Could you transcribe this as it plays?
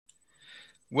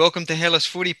Welcome to Hellas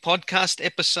Footy Podcast,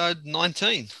 episode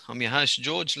 19. I'm your host,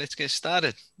 George. Let's get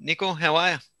started. Nico, how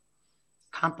are you?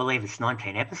 Can't believe it's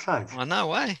 19 episodes. I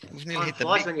know, eh? We've nearly Time hit the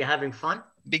flies when you're having fun.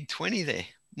 big 20 there.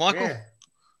 Michael? Yeah.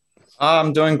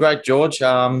 I'm doing great, George.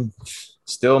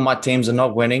 Still, my teams are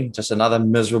not winning. Just another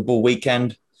miserable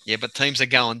weekend. Yeah, but teams are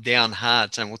going down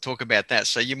hard, and we'll talk about that.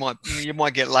 So you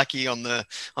might get lucky on the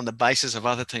basis of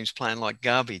other teams playing like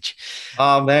garbage.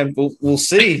 Oh man, we'll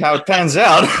see how it pans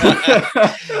out.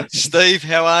 Steve,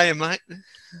 how are you, mate?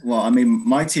 Well, I mean,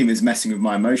 my team is messing with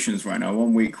my emotions right now.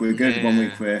 1 week we're good, 1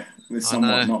 week we're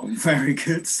somewhat not very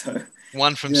good. So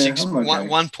one from yeah, six, okay.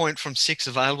 1 point from 6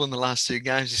 available in the last 2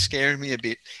 games is scaring me a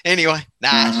bit. Anyway,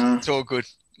 It's all good.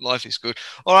 Life is good.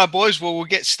 All right, boys. Well, we'll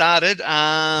get started.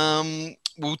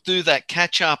 We'll do that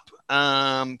catch-up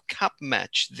cup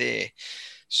match there.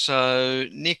 So,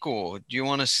 Nico, do you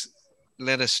want to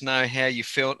let us know how you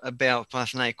felt about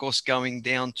Panathinaikos going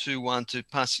down 2-1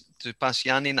 to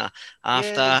Pasianina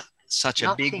after such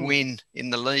a big win in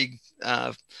the league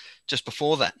just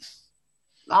before that?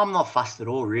 I'm not fussed at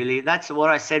all, really. That's what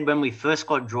I said when we first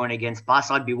got drawn against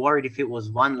Bus. I'd be worried if it was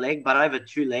 1 leg, but over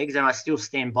 2 legs, and I still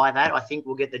stand by that. I think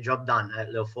we'll get the job done at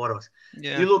Leoforos.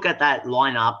 Yeah. You look at that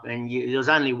lineup, and there's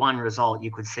only one result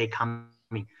you could see coming.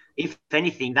 If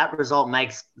anything, that result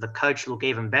makes the coach look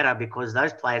even better because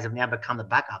those players have now become the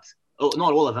backups.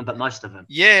 Not all of them, but most of them.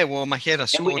 Yeah, well, Mahera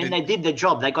scored. And they did the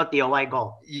job. They got the away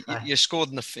goal. You scored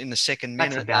in the second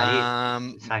minute. That's about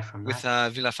it. From with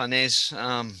Villafanez.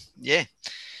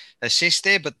 Assist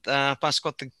there, but Bus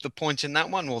got the points in that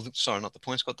one. Well, sorry, not the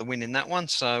points, got the win in that one.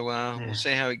 So we'll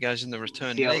see how it goes in the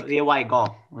return leg. The away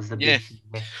goal was the big thing.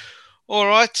 Yeah. All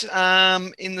right.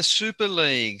 In the Super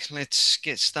League, let's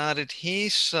get started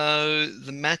here. So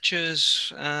the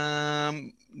matches,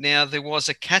 now there was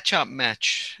a catch-up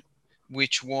match,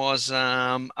 which was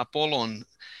Apollon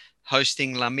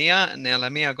hosting Lamia. Now,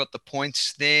 Lamia got the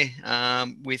points there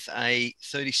with a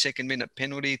 32nd minute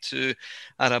penalty to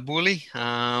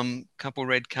Arabuli. Couple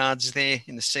red cards there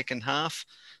in the second half.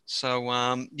 So,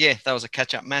 that was a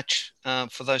catch-up match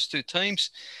for those two teams.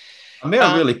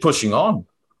 Lamia really pushing on.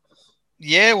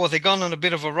 Yeah, well, they're gone on a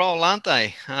bit of a roll, aren't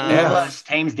they? Those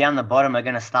teams down the bottom are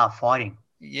going to start fighting.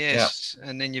 Yes,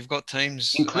 and then you've got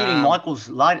teams... Including Michael's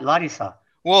Larissa.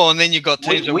 Well, and then you've got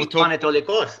teams...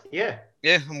 Yeah.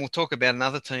 Yeah, and we'll talk about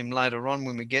another team later on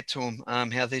when we get to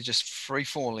them, how they're just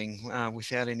free-falling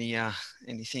without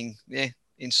anything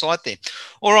in sight there.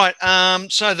 All right,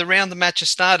 so the round the match has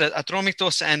started.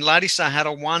 Atromitos and Larissa had a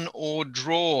 1-1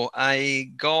 draw. A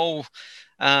goal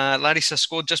Larissa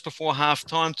scored just before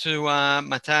half-time to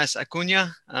Matthias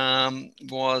Acuna,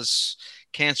 was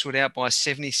cancelled out by a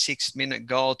 76-minute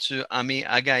goal to Ami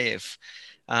Agaev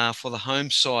for the home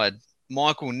side.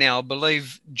 Michael, now I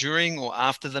believe during or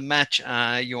after the match,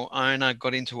 your owner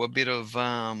got into a bit of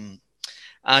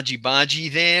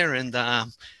argy-bargy there and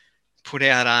put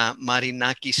out a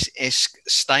Marinakis-esque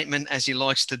statement, as he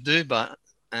likes to do,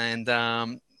 and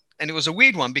it was a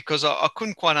weird one because I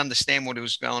couldn't quite understand what he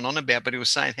was going on about, but he was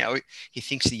saying how he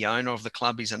thinks the owner of the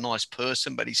club is a nice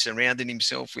person, but he's surrounded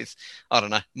himself with, I don't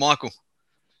know. Michael,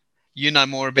 you know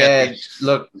more about this.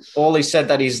 Look, all he said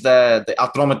that he's the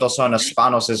Atromitos owner,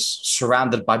 Spanos, is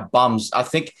surrounded by bums. I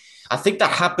think that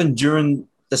happened during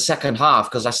the second half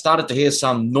because I started to hear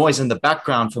some noise in the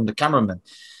background from the cameraman.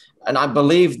 And I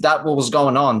believe that what was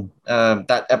going on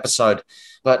that episode.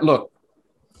 But look,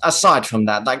 aside from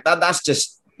that, that's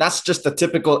just a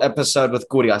typical episode with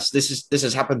Kurias. This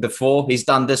has happened before. He's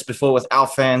done this before with our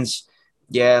fans.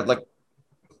 Yeah, look,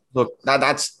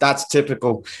 that's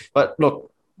typical. But look,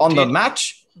 on the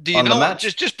match,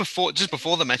 just before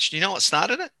the match, do you know what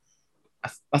started it?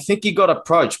 I think he got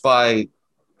approached by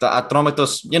the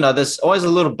Atromitos. You know, there's always a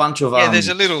little bunch of there's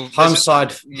a little home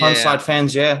side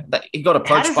fans. Yeah, he got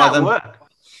approached by them. Work?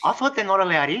 I thought they're not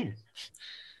allowed in.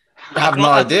 I have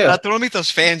no idea.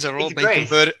 Atromitos fans are all being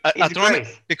converted.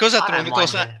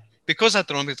 Because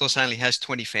Atromitos only has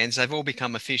 20 fans, they've all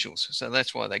become officials. So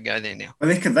that's why they go there now. Well,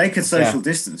 they could social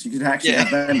distance. You could actually have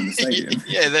them in the stadium.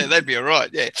 Yeah, they'd be all right.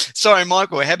 Yeah. Sorry,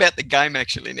 Michael. How about the game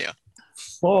actually now?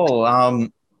 Oh, I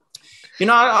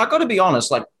got to be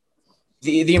honest. Like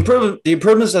the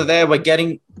improvements are there.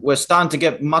 We're starting to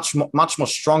get much more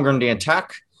stronger in the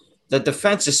attack. The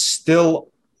defense is still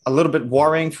a little bit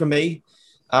worrying for me.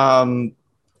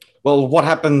 Well,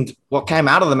 what came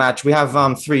out of the match, we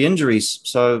have 3 injuries,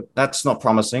 so that's not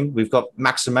promising. We've got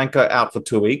Maximenko out for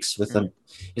 2 weeks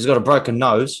he's got a broken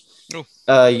nose.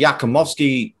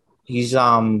 Yakumovsky,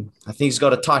 I think he's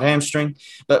got a tight hamstring.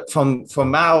 But from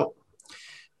our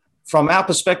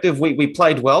perspective, we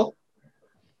played well.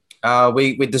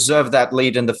 We deserved that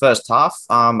lead in the first half.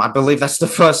 I believe that's the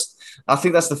first. I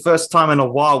think that's the first time in a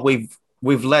while we've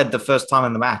led the first time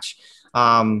in the match.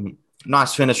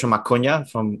 Nice finish from Acuna.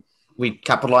 We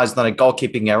capitalized on a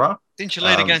goalkeeping error. Didn't you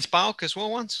lead against Balk as well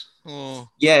once? Or...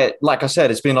 Yeah, like I said,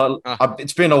 it's been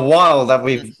a while that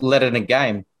we've led in a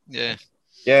game. Yeah.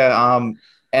 Yeah.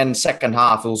 And second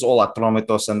half, it was all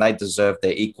Atromitos, and they deserved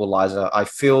their equalizer. I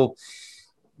feel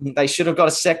they should have got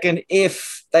a second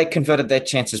if they converted their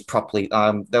chances properly.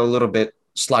 They were a little bit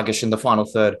sluggish in the final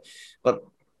third. But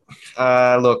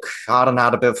look, I don't know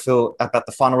how to feel about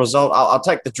the final result. I'll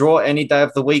take the draw any day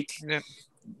of the week. Yeah.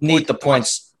 Need the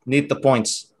points.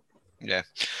 Yeah.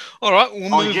 All right.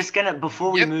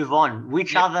 Before we move on,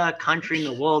 which other country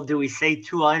in the world do we see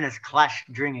two owners clash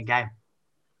during a game?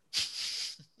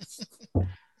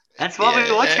 That's why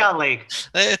we watch our league.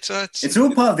 It's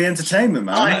all part of the entertainment,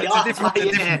 man.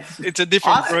 It's a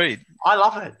different breed. I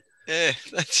love it. Yeah,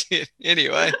 that's it.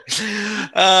 Anyway,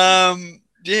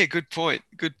 yeah, good point.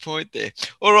 Good point there.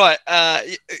 All right,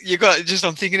 you got just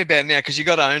I'm thinking about now because you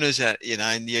got owners at in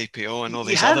the EPL and all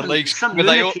these other leagues where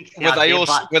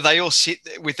they all sit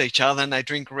with each other and they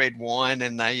drink red wine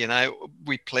and they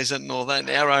we pleasant and all that. And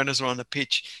our owners are on the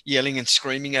pitch yelling and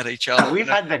screaming at each other. We've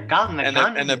had the gun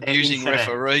and abusing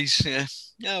referees. Yeah.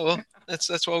 Yeah, well,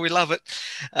 that's why we love it.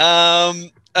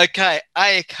 Okay,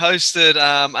 AEK hosted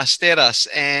Asteras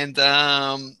and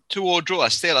 2-2 draw.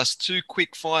 Asteras, 2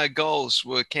 quick-fire goals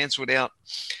were cancelled out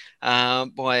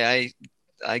by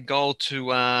a goal to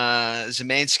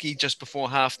Zemanski just before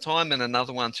half-time and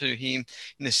another one to him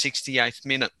in the 68th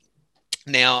minute.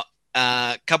 Now,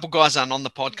 a couple guys aren't on the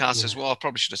podcast as well. I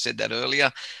probably should have said that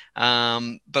earlier.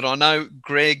 But I know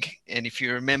Greg, and if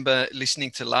you remember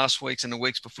listening to last week's and the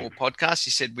weeks before podcast,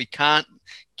 he said we can't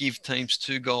give teams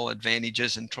 2-goal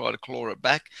advantages and try to claw it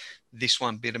back. This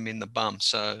one bit him in the bum.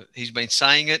 So he's been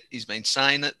saying it. He's been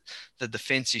saying it. The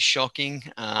defense is shocking.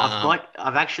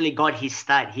 I've actually got his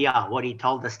stat here, what he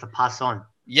told us to pass on.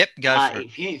 Yep, go for it.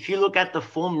 If you look at the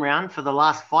form round for the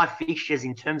last 5 fixtures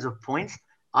in terms of points,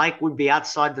 AEK would be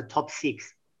outside the top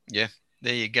 6. Yeah,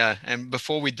 there you go. And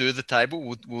before we do the table,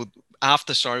 we'll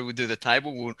do the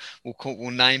table,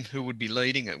 we'll name who would be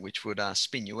leading it, which would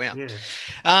spin you out.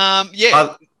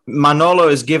 Yeah. Manolo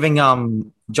is giving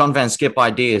John Van Skip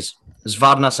ideas.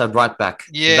 Zvarnas at right back.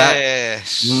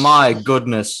 Yes. My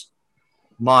goodness.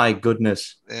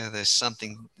 Yeah, there's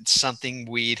something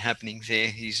weird happening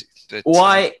there.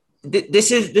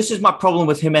 This is my problem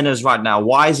with Jimenez right now.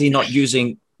 Why is he not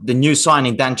using the new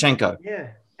signing Danchenko? Yeah,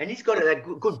 and he's got a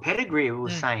good pedigree. We were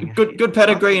saying good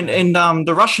pedigree in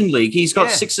the Russian league. He's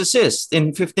got 6 assists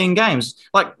in 15 games.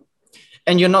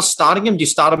 And you're not starting him. You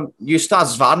start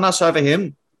Zvarnas over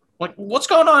him. What's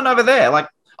going on over there?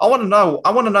 I want to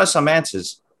know some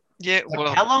answers. Yeah.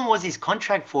 Well, how long was his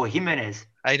contract for, Jimenez?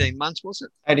 18 months, was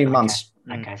it? 18 months.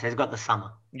 Okay, so he's got the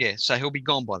summer. Yeah, so he'll be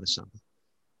gone by the summer.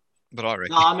 But I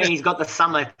reckon. No, I mean he's got the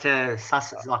summer to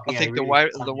suss. I think the way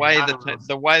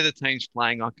the team's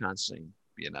playing, I can't see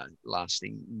him,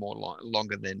 lasting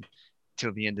longer than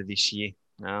till the end of this year.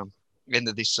 End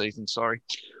of this season. Sorry.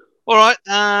 All right,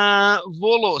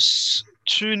 Volos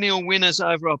 2-0 winners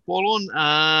over Apollon.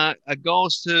 A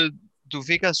goals to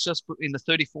Duvikas just in the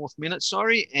 34th minute.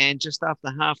 Sorry, and just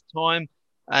after half time,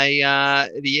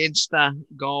 the Edsta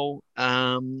goal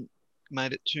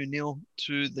made it 2-0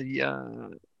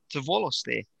 to Volos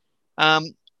there.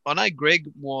 I know Greg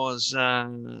was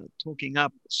talking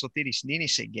up Sotiris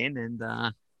Ninis again, and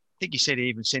I think he said he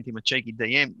even sent him a cheeky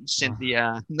DM. He sent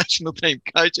the national team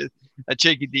coach a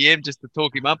cheeky DM just to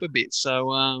talk him up a bit.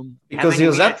 So because he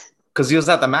was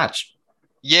at the match.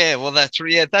 Yeah, well, that's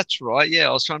right. Yeah,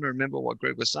 I was trying to remember what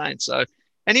Greg was saying. So,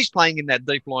 and he's playing in that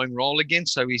deep lying role again.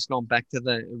 So he's gone back to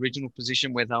the original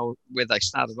position where they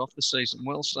started off the season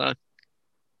well. So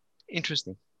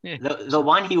interesting. Yeah. The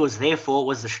one he was there for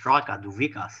was the striker,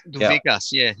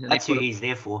 Duvikas. Yeah. That's who he's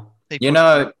there for.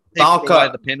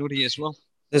 Balka, the penalty as well.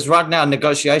 There's right now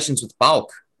negotiations with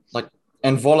Balk,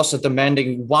 and Volos are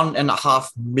demanding €1.5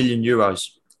 million.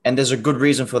 And there's a good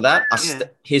reason for that.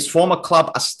 His former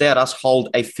club, Asteras, hold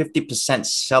a 50%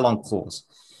 sell-on clause.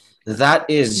 That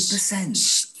is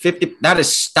 50%. That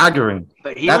is staggering.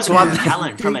 But he was a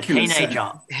talent from a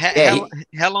teenager.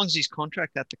 How long's his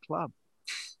contract at the club?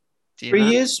 3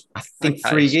 years, I think.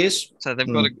 3 years. So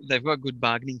they've got good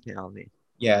bargaining power there.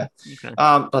 Yeah. Okay.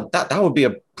 But that would be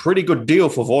a pretty good deal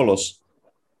for Volos.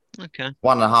 Okay.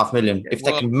 $1.5 million if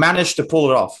they can manage to pull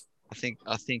it off. I think.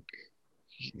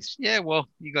 Yeah. Well,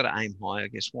 you got to aim high, I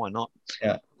guess. Why not?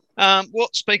 Yeah. Well,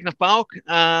 speaking of Balk,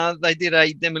 they did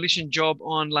a demolition job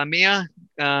on Lamia.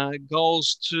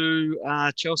 Goals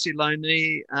to Chelsea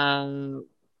Loney.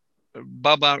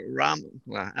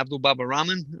 Abdul Baba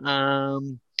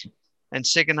Rahman. And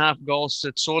second half goals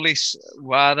to Tsolis,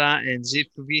 Wada, and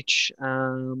Zivkovic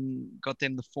got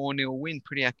them the 4-0 win.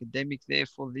 Pretty academic there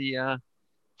for the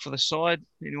side.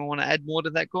 Anyone want to add more to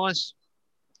that, guys?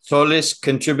 Solis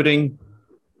contributing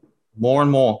more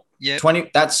and more. Yeah,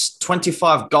 that's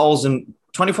 25 goals and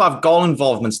 25 goal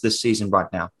involvements this season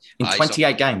right now in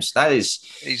 28 games. That is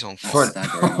he's on for a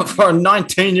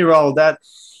 19-year-old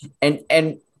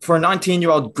and for a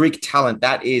 19-year-old Greek talent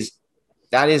that is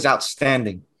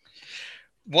outstanding.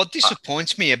 What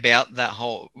disappoints me about that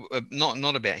whole,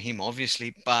 not about him,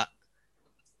 obviously, but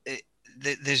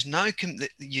there's no,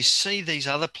 you see these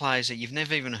other players that you've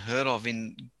never even heard of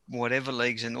in whatever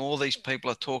leagues, and all these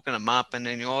people are talking them up, and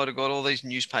then you've got all these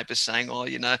newspapers saying,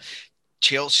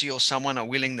 Chelsea or someone are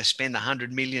willing to spend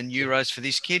 100 million euros for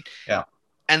this kid. Yeah.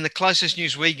 And the closest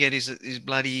news we get is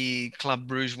bloody Club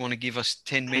Brugge want to give us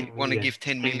 10 million, want to give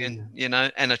 10 million,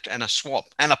 and a swap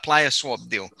and a player swap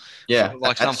deal. Yeah.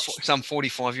 Like some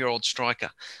 45-year-old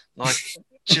striker. Like,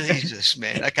 Jesus,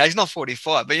 man. Okay, he's not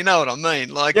 45, but you know what I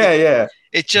mean. Like,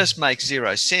 it just makes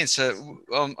zero sense. So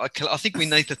I think we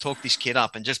need to talk this kid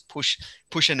up and just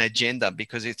push an agenda,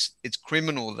 because it's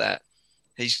criminal that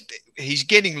he's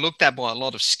getting looked at by a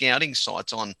lot of scouting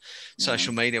sites on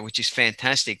social media, which is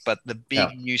fantastic. But the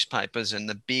big newspapers and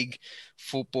the big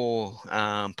football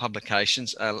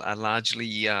publications are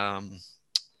largely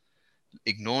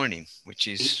ignoring him, which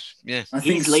is,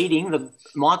 He's leading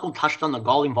Michael touched on the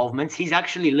goal involvements. He's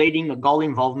actually leading the goal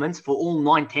involvements for all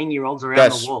 9-10-year-olds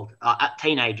around the world,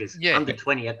 teenagers, under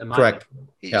 20 at the moment.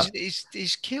 Correct.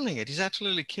 He's killing it. He's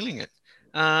absolutely killing it.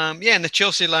 And the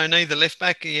Chelsea loanee, the left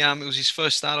back, it was his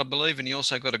first start, I believe, and he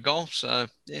also got a goal. So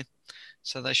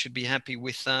so they should be happy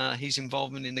with his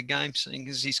involvement in the game, seeing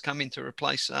as he's come in to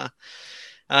replace.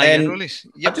 I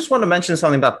just want to mention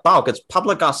something about PAOK. It's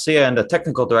Pablo Garcia and the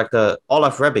technical director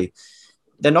Olaf Rebbe.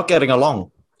 They're not getting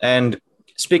along. And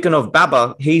speaking of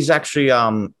Baba, he's actually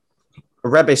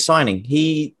Rebbe signing.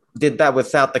 He did that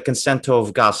without the consent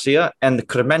of Garcia and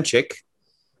Kremenchik,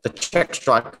 the Czech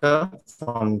striker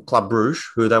from Club Brugge,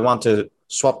 who they want to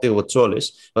swap deal with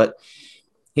Tsolis. But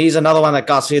he's another one that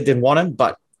Garcia didn't want him.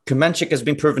 But Kremenchik has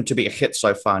been proven to be a hit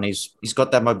so far, and he's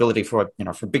got that mobility for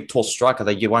a big, tall striker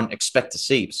that you won't expect to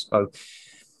see. So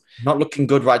not looking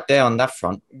good right there on that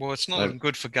front. Well, it's not looking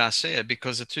good for Garcia,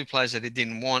 because the two players that he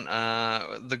didn't want,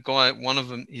 the guy, one of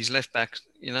them, his left back,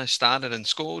 started and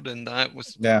scored, and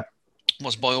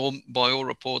was by all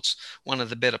reports one of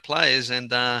the better players,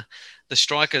 and the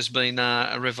striker's been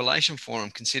a revelation for him,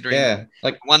 considering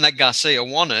one that Garcia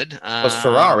wanted was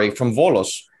Ferrari from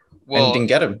Volos, and didn't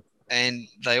get him. And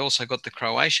they also got the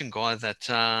Croatian guy that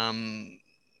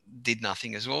did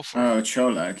nothing as well for him. Oh,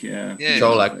 Cholak, yeah.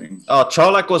 Cholak. Oh,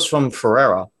 Cholak was from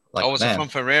Ferrera. Was it from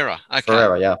Ferrera? Okay.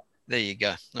 Ferrera, yeah. There you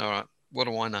go. All right. What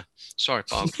do I know? Sorry,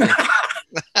 Paul.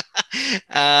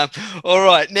 All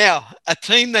right. Now, a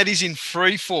team that is in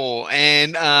free fall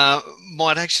and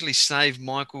might actually save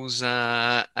Michael's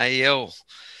AL.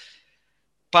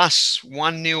 Bus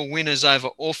 1-0 winners over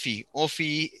Offi.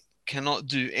 Offi cannot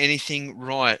do anything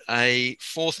right. A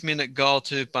 4th-minute goal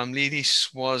to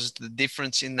Pamlidis was the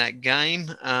difference in that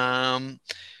game. I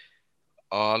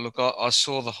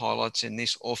saw the highlights in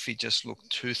this. Offi just looked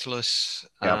toothless.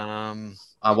 Yep.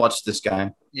 I watched this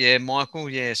game. Yeah, Michael.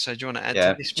 Yeah. So do you want to add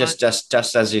to this?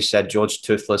 Just as you said, George,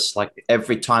 toothless. Like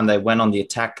every time they went on the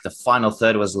attack, the final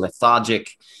third was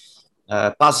lethargic.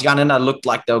 Pasianina looked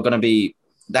like they were going to be.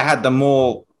 They had the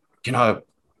more,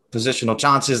 positional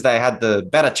chances. They had the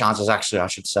better chances, actually, I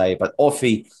should say. But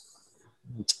Offi,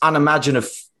 it's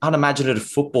unimaginative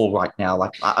football right now.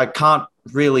 Like I can't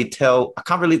really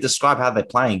describe how they're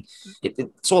playing.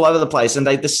 It's all over the place, and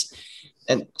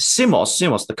and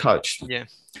Simos, the coach. Yeah.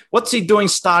 What's he doing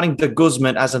starting De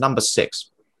Guzman as a number 6?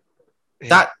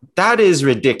 Yeah. That is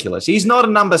ridiculous. He's not a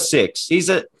number 6. He's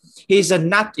a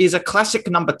classic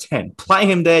number 10. Play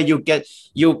him there,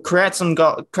 you'll create some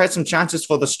chances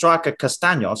for the striker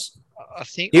Castaños. I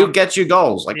think he'll get you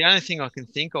goals. The only thing I can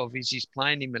think of is he's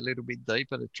playing him a little bit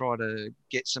deeper to try to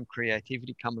get some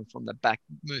creativity coming from the back,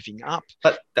 moving up.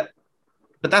 But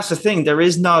that's the thing. There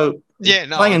is no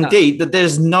playing deep. That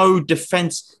there's no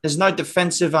defense. There's no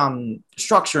defensive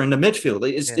structure in the midfield.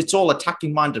 It's all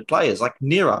attacking minded players. Like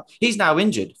Nira, he's now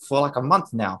injured for like a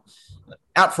month now.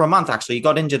 Out for a month, actually. He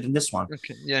got injured in this one.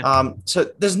 Okay, yeah. So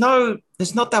there's not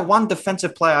that one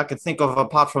defensive player I can think of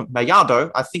apart from Mayado.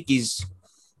 I think he's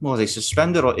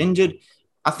suspended or injured.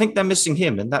 I think they're missing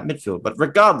him in that midfield. But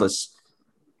regardless,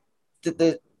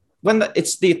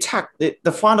 it's the attack,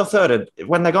 the final third,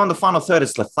 when they go in the final third,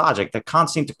 it's lethargic. They can't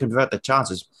seem to convert the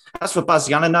chances. As for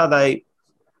Pasianina,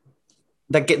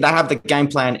 they have the game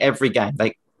plan every game.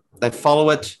 They follow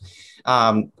it.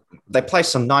 They play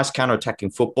some nice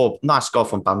counter-attacking football. Nice goal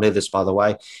from Palmeiras, by the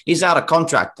way. He's out of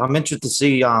contract. I'm interested to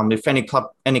see if any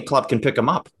club can pick him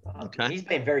up. Okay. He's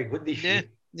been very good this year.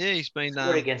 Yeah, he's been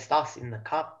good against us in the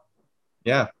cup.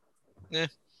 Yeah. Yeah.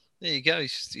 There you go.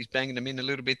 He's banging them in a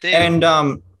little bit there. And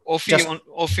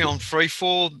Offie on free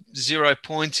fall, 0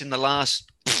 points in the last.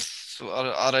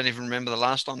 I don't even remember the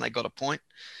last time they got a point.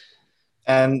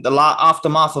 And the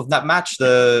aftermath of that match,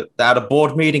 they had a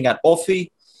board meeting at Offie,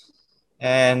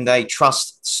 and they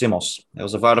trust Simos. There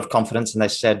was a vote of confidence, and they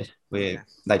said they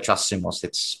trust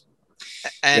Simos.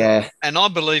 And I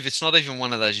believe it's not even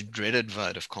one of those dreaded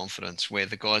vote of confidence where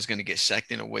the guy's going to get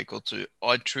sacked in a week or two.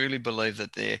 I truly believe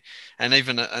that and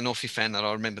even an Offie fan that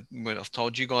I remember when I've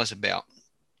told you guys about,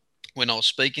 when I was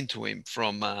speaking to him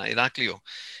from Iraklio,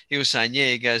 he was saying,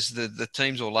 he goes, the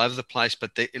team's all over the place,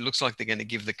 but it looks like they're going to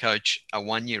give the coach a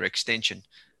 1-year extension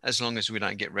as long as we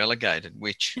don't get relegated,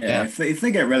 which... Yeah, if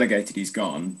they get relegated, he's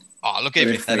gone. Oh, look,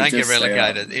 if they don't get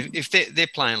relegated, if they're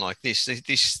playing like this,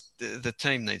 the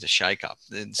team needs a shake-up.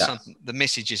 The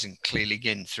message isn't clearly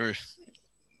getting through.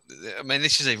 I mean,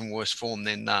 this is even worse form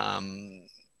than...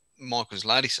 Michael's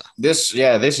Ladisa.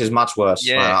 This is much worse.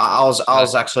 Yeah, I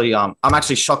was actually I'm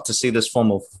actually shocked to see this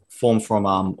form from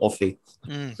Offie.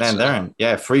 They're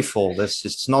in free fall.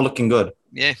 It's not looking good.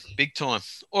 Yeah, big time.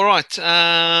 All right,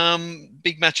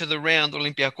 big match of the round.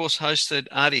 Olympiacos hosted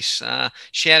Aris.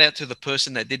 Shout out to the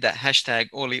person that did that hashtag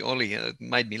Oli Oli. It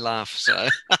made me laugh. So.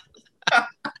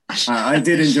 I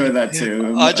did enjoy that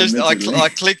too. I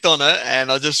clicked on it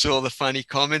and I just saw the funny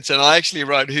comments, and I actually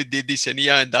wrote who did this, and he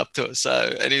owned up to it.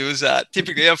 So, and he was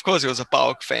typically, of course, he was a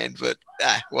PAOK fan, but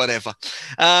whatever.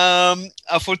 A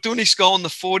Fortunis goal in the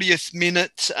 40th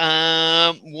minute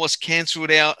was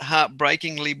cancelled out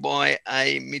heartbreakingly by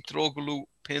a Mitroglou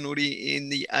penalty in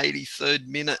the 83rd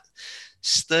minute.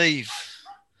 Steve,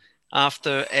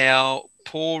 after our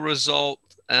poor result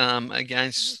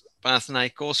against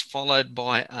Panathinaikos, followed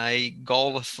by a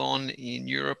goal-a-thon in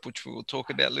Europe, which we will talk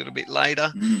about a little bit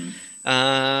later.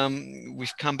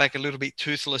 We've come back a little bit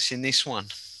toothless in this one.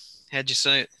 How'd you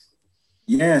see it?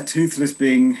 Yeah, toothless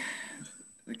being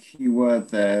the key word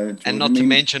there. Jordan. And not to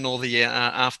mention all the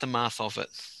aftermath of it.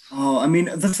 Oh, I mean,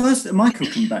 Michael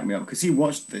can back me up because he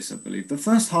watched this, I believe. The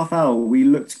first half hour, we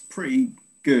looked pretty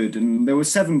good, and there were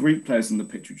 7 Greek players on the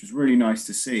pitch, which was really nice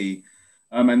to see.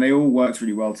 And they all worked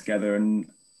really well together. And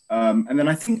then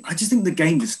I just think the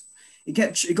game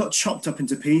it got chopped up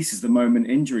into pieces the moment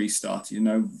injuries started.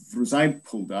 Vruzai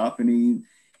pulled up, and he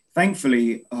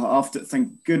thankfully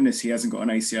thank goodness he hasn't got an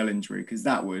ACL injury, because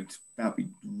that'd be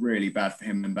really bad for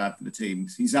him and bad for the team.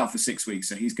 He's out for 6 weeks,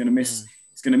 so he's going to miss.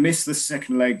 He's going to miss the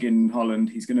second leg in Holland.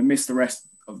 He's going to miss the rest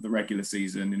of the regular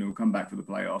season, and he'll come back for the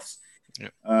playoffs.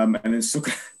 Yep. And then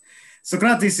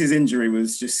Socrates' injury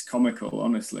was just comical,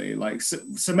 honestly. Like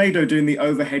Semedo doing the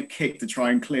overhead kick to try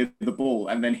and clear the ball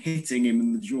and then hitting him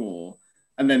in the jaw.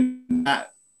 And then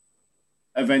that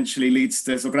eventually leads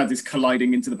to Socrates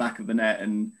colliding into the back of the net,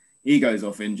 and he goes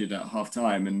off injured at half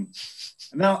time. And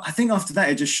now I think after that,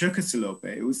 it just shook us a little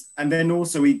bit. And then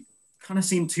also we kind of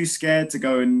seemed too scared to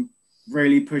go and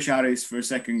really push Aris for a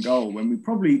second goal when we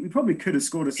probably could have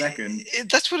scored a second.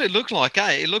 That's what it looked like,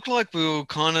 It looked like we were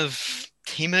kind of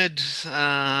timid.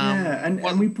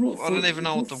 And we brought... I don't even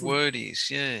know what the word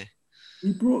is,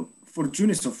 We brought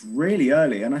Fortunis off really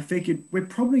early, and I figured we're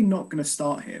probably not going to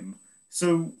start him.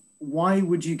 So why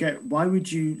would you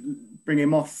bring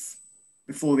him off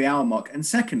before the hour mark? And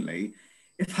secondly,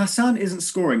 if Hassan isn't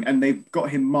scoring and they've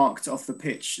got him marked off the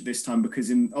pitch this time,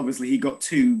 because obviously he got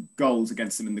 2 goals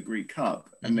against them in the Greek Cup,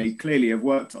 and they clearly have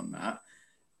worked on that,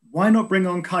 why not bring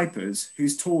on Kuipers,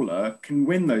 who's taller, can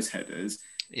win those headers?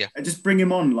 Yeah. And just bring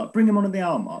him on at the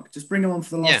hour mark. Just bring him on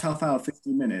for the last half hour,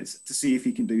 15 minutes to see if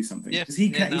he can do something. Because he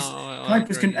can.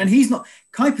 Kuipers can, and he's not.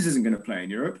 Kuipers isn't going to play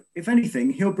in Europe. If anything,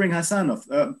 he'll bring Hassan off.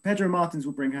 Pedro Martins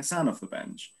will bring Hassan off the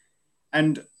bench.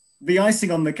 And the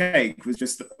icing on the cake was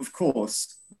just, of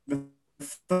course, the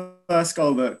first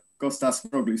goal that Kostas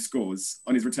Roglu scores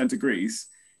on his return to Greece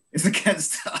is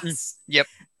against us. Yep.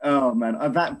 Oh man,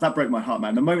 that broke my heart,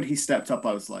 man. The moment he stepped up,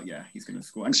 I was like, yeah, he's going to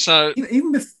score. And so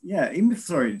even before,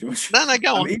 sorry, George. No,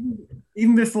 go on.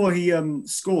 Even before he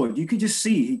scored, you could just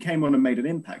see he came on and made an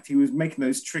impact. He was making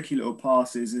those tricky little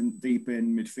passes deep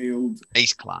in midfield.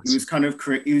 He's class. He was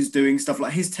he was doing stuff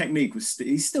like his technique was.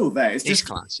 He's still there. It's just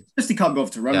classy. Just he can't go off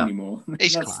to run anymore.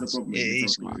 He's That's classy. the problem. Yeah,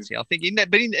 he's classy. I think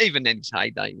even in his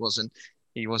heyday,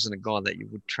 he wasn't a guy that you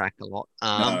would track a lot.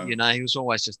 No. He was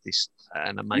always just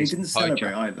an amazing. And he didn't poacher.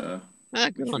 celebrate either.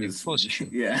 Good on him. Of course he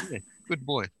should. Yeah. Good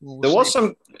boy. We'll There was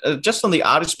see. some, just on the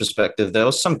artist perspective, there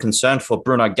was some concern for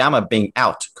Bruno Gamma being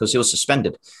out because he was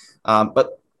suspended.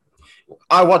 But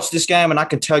I watched this game and I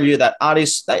can tell you that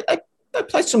artists, they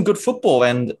played some good football.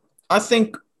 And I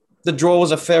think the draw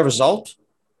was a fair result.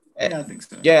 Yeah, I think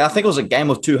so. Yeah, I think it was a game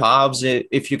of two halves,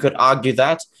 if you could argue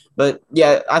that. But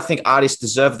yeah, I think artists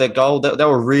deserved their goal. They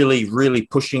were really, really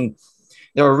pushing.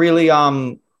 They were really,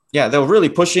 they were really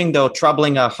pushing. They were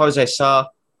troubling Jose Sa.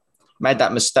 Made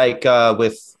that mistake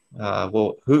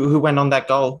who went on that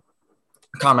goal?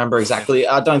 I can't remember exactly.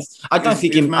 I don't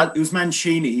think it was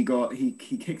Mancini. He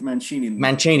kicked Mancini.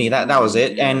 Mancini. That was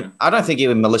it. Yeah. And I don't think he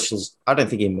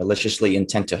maliciously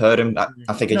intent to hurt him.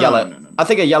 I think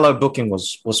a yellow booking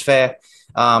was fair.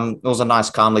 It was a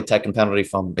nice, calmly taken penalty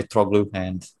from Mitroglou,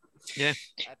 and at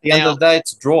the end of the day,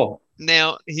 it's a draw.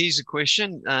 Now, here's a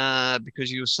question,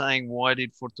 because you were saying, why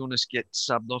did Fortounis get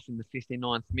subbed off in the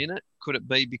 59th minute? Could it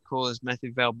be because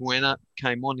Matthew Valbuena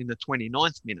came on in the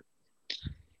 29th minute?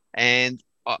 And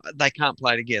they can't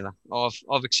play together.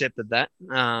 I've accepted that.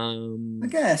 I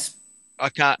guess.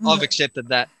 I've accepted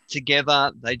that.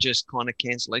 Together, they just kind of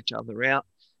cancel each other out.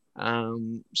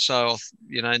 So,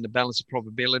 in the balance of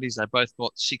probabilities, they both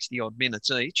got 60-odd minutes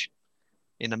each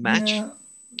in a match. Yeah.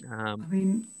 I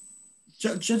mean,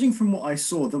 judging from what I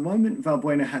saw, the moment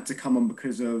Valbuena had to come on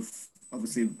because of,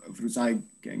 obviously, Ruzai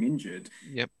getting injured,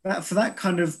 for that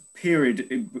kind of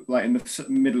period, like in the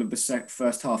middle of the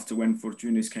first half to when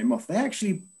Fortounis came off, they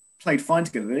actually played fine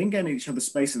together. They didn't get in each other's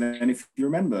space. And then, if you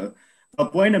remember,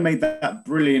 Valbuena made that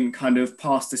brilliant kind of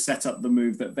pass to set up the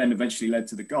move that then eventually led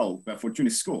to the goal that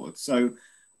Fortounis scored. So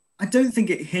I don't think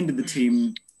it hindered the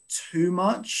team too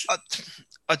much.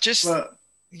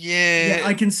 Yeah,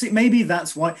 I can see. Maybe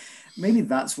that's why.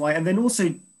 And then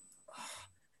also,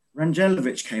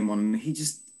 Rangelovic came on and he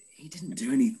didn't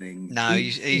do anything. No,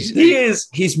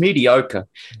 he's mediocre.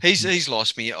 He's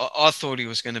lost me. I thought he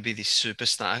was going to be this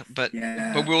superstar, but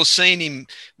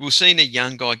we've seen a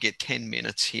young guy get 10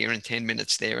 minutes here and 10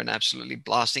 minutes there and absolutely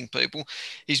blasting people.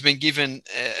 He's been given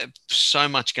so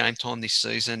much game time this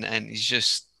season, and he's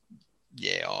just.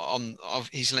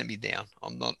 He's let me down.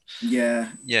 I'm not. Yeah.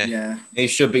 He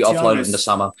should be offloaded in the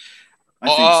summer.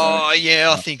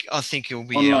 I think he'll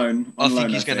be on loan. I think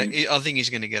he's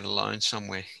gonna get a loan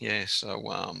somewhere. Yeah. So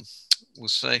we'll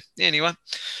see. Anyway,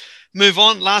 move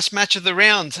on. Last match of the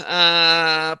round.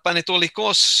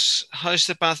 Panetolikos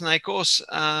hosted Panathinaikos.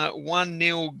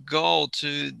 1-0 goal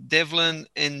to Devlin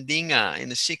Ndinga in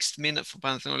the 6th minute for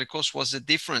Panathinaikos was the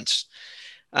difference.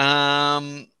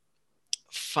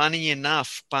 Funny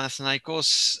enough,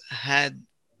 Panathinaikos had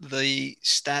the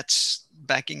stats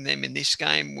backing them in this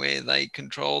game where they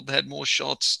had more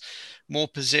shots, more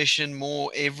possession,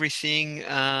 more everything,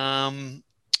 and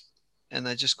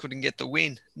they just couldn't get the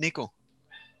win. Nickel.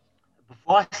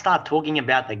 Before I start talking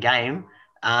about the game,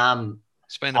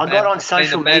 it's been a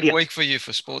bad week for you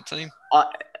for sport team.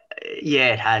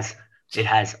 It has.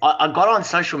 I got on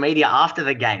social media after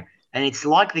the game, and it's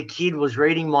like the kid was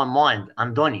reading my mind,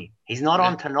 Andoni. He's not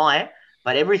on tonight,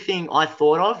 but everything I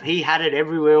thought of, he had it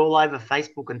everywhere, all over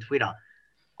Facebook and Twitter.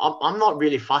 I'm not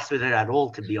really fussed with it at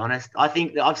all, to be honest. I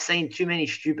think that I've seen too many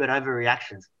stupid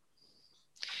overreactions.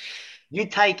 You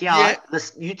take out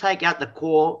the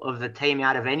core of the team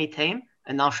out of any team,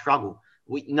 and they'll struggle.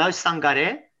 No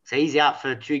Sangare, so he's out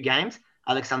for 2 games.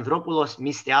 Alexandropoulos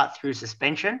missed out through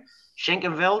suspension.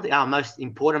 Schenkenveld, our most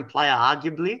important player,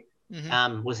 arguably,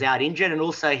 was out injured, and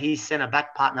also his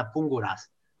centre-back partner, Punguras.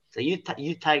 So you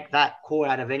take that core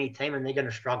out of any team, and they're going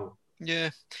to struggle. Yeah,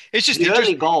 it's just the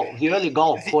early goal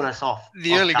caught us off.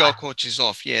 The early goal caught us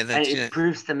off. Yeah, it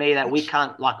proves to me that we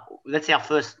can't. That's our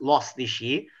first loss this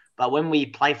year. But when we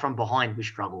play from behind, we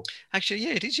struggle. Actually,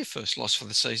 it is your first loss for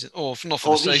the season, or not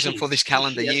for the season, for this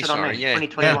calendar year. Sorry,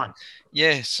 2021.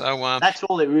 Yeah. So that's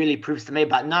all it really proves to me.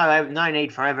 But no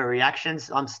need for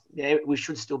overreactions. We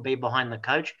should still be behind the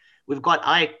coach. We've got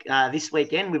Ike this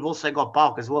weekend. We've also got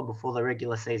Bulk as well before the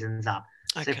regular season's up.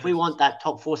 Okay. So if we want that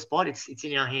top 4 spot, it's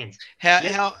in our hands.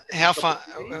 How far?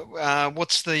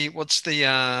 What's the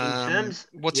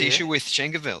issue with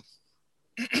Schenkenveld?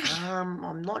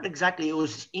 I'm not exactly. It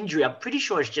was injury. I'm pretty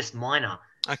sure it's just minor.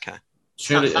 Okay.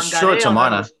 Sure, it's a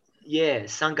minor.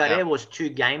 Sangare was 2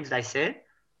 games. They said.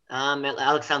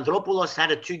 Alexandropoulos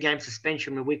had a 2-game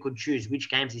suspension where we could choose which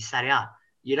games he sat out.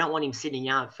 You don't want him sitting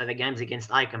out for the games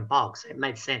against Ike and Bulk. So it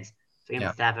made sense for him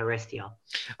to have a rest here.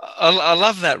 I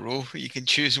love that rule. You can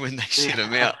choose when they sit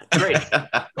him out. Greece.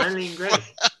 Only in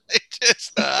Greece.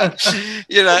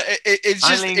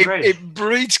 It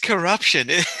breeds corruption.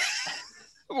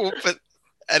 But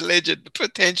alleged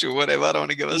potential, whatever. I don't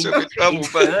want to get myself in In trouble,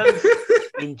 but terms,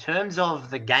 in terms of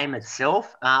the game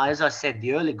itself, as I said,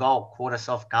 the early goal caught us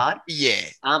off guard. yeah,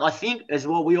 I think as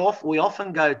well, we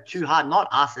often go too hard, not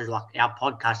us as like our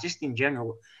podcast, just in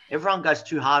general. Everyone goes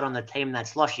too hard on the team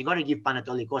that's lost. You got to give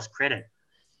Panathinaikos credit.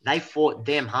 They fought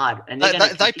damn hard, and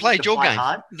they played your game.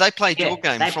 Hard. They played your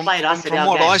game. They played us from at our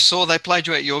what game. I saw, they played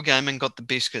you at your game and got the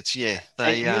biscuits. Yeah,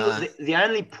 they. The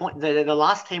only point, the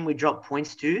last team we dropped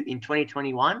points to in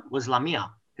 2021 was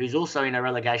Lamia, who's also in a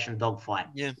relegation dogfight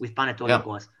with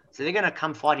Panathinaikos. So they're going to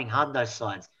come fighting hard, those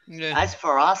sides. Yeah. As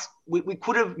for us, we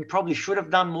probably should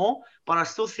have done more, but I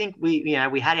still think we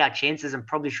had our chances and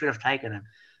probably should have taken them.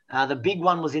 The big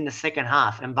one was in the second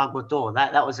half, and Bagoto.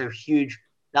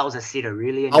 That was a sitter,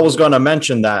 really. I was going to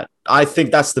mention that. I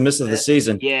think that's the miss of the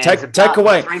season. Yeah, take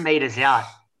away 3 meters out.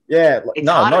 Yeah, it's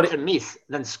harder to miss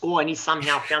than score, and he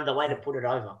somehow found a way to put it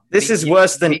over. This is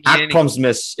worse than Akprom's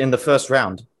miss in the first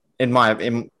round, in my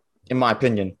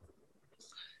opinion.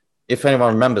 If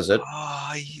anyone remembers it.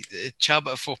 Oh,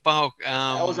 Chuba for Pauk.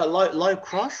 That was a low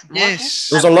cross. Michael? Yes.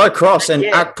 It was a low cross, and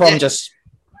Akprom just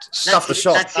stuffed the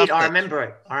shot. That's it. I remember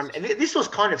it. This was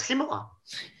kind of similar.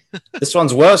 This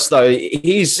one's worse, though.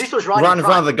 This was right in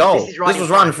front of the goal. This was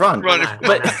right in front.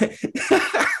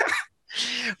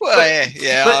 Well,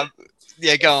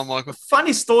 yeah. Go on, Michael.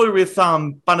 Funny story with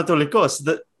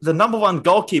Panathinaikos. The number one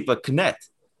goalkeeper, Knet.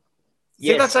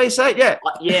 Yes. That's how you say it? Yeah.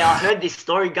 Yeah, I heard this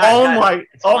story.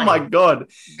 Oh my God.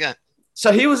 Go.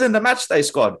 So he was in the matchday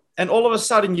squad, and all of a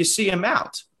sudden you see him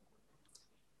out.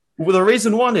 Well, the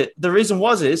reason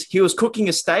was he was cooking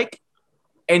a steak,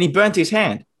 and he burnt his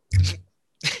hand.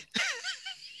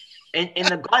 And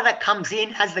the guy that comes in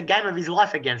has the game of his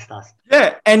life against us.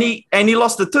 Yeah, and he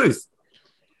lost a tooth.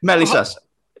 Melisas.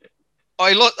 Oh,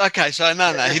 he lost. Okay, so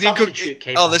no, he didn't cook.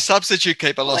 Oh, the substitute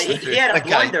keeper lost the tooth. He had a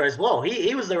blunder as well.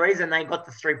 He was the reason they got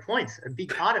the 3 points. A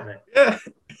big part of it. Yeah,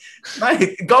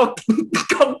 mate.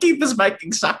 Goalkeepers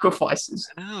making sacrifices.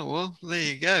 Oh well, there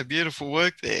you go. Beautiful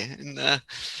work there, and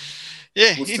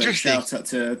yeah, also, interesting.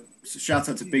 Shout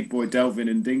out to big boy Delvin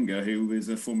and Dinga, who is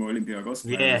a former Olympiakos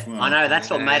player as well. I know. That's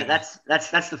what made it.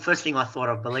 That's the first thing I thought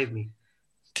of. Believe me.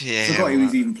 Yeah, I forgot he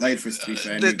was even played for us, to be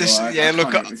fair.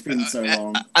 Look, it's been so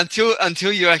long.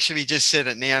 Until you actually just said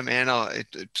it now, man. It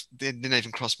didn't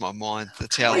even cross my mind.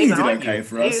 That's how he did okay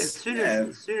for us. As soon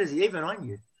as even I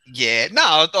knew. Yeah,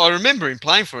 no, I remember him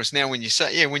playing for us. Now, when you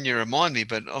say, when you remind me,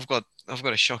 but I've got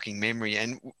a shocking memory,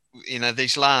 and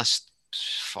these last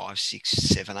 5, 6,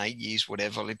 7, 8 years,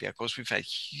 whatever, Olympiacos, we've had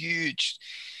huge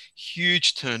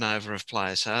turnover of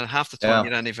players. So half the time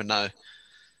you don't even know.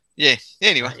 Yeah.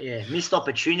 Anyway. Missed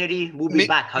opportunity. We'll be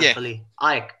back hopefully.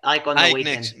 Ike on the weekend.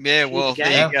 Next. Yeah. Well,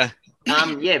 there you go.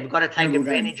 We've got to take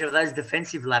advantage of those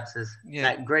defensive lapses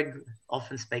that Greg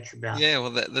often speaks about. Yeah.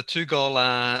 Well, the two goals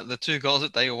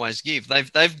that they always give.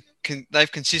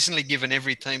 They've consistently given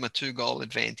every team a 2-goal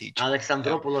advantage.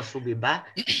 Alexandropoulos will be back.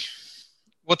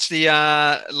 What's the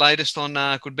latest on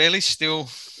Kudbelis? Still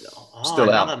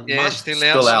out. Yeah, still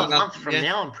out. A month from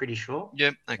now, I'm pretty sure.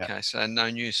 Yep. Okay. So no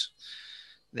news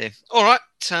there. All right.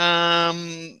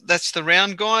 That's the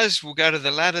round, guys. We'll go to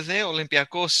the ladder there.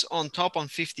 Olympiacos on top on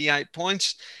 58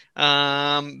 points.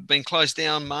 Been closed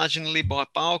down marginally by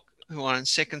PAOK, who are in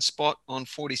second spot on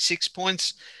 46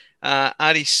 points.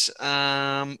 Aris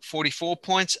 44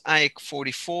 points. AEK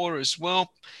 44 as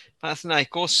well.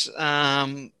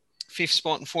 Panathinaikos 5th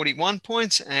spot and 41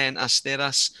 points, and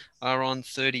Asteras are on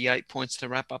 38 points to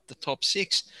wrap up the top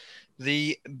 6.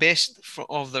 The best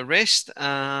of the rest,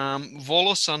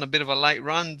 Volos on a bit of a late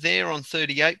run there on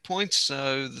 38 points,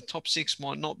 so the top 6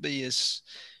 might not be as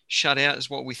shut out as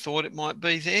what we thought it might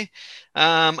be there.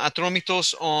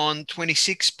 Atromitos on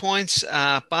 26 points,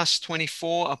 Bas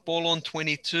 24, Apollon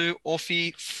 22,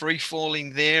 Offi free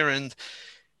falling there, and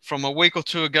from a week or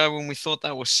two ago when we thought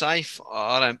they were safe,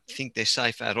 I don't think they're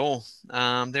safe at all.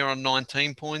 They're on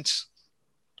 19 points.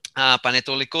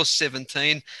 Panetolikos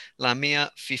 17, Lamia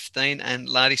 15, and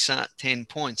Larissa 10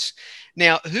 points.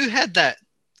 Now, who had that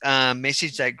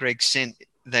message that Greg sent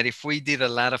that if we did a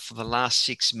ladder for the last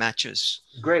 6 matches?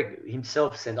 Greg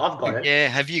himself said, I've got it. Yeah,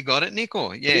 have you got it, Nick?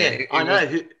 Or I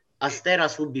know.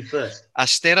 Asteras would be first.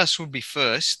 Asteras would be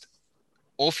first.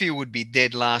 Orfi would be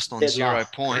dead last on 0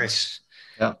 points. Correct.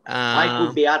 Yeah. AEK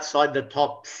would be outside the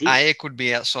top 6. AEK would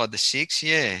be outside the 6,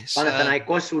 yeah.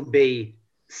 Panathinaikos would be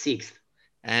 6th.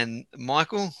 And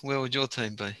Michael, where would your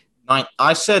team be?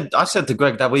 I said to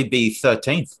Greg that we'd be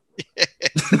 13th.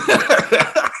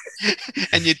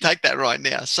 And you'd take that right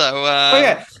now. So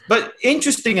but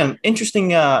interesting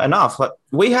enough,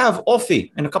 we have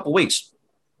Offi in a couple of weeks.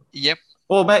 Yep.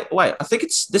 Well, mate, wait, I think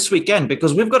it's this weekend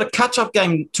because we've got a catch-up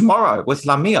game tomorrow with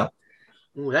Lamia.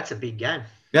 Oh, that's a big game.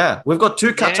 Yeah, we've got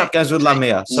two catch-up games with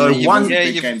Lamia. So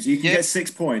big games. You can get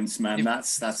 6 points, man.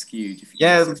 That's huge. If you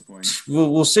get 6 points.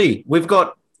 We'll see. We've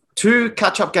got two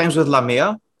catch-up games with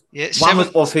Lamia. Yeah, one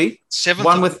with Orfi.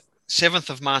 7th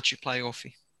of March, you play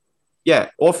Orfi. Yeah,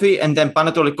 Orfi, and then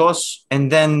Panetolikos, and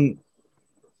then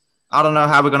I don't know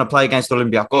how we're going to play against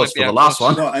Olympiacos for the last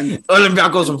one.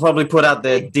 Olympiacos will probably put out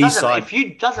their D side.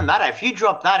 Doesn't matter. If you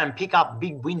drop that and pick up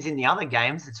big wins in the other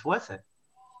games, it's worth it.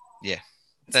 Yeah.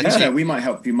 We might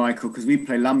help you, Michael, because we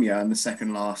play Lamia in the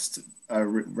second last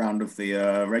round of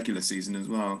the regular season as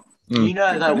well. You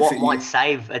know, though, what might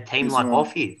save a team like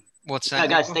Orfi? What's that?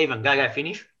 Go, Stephen. Go,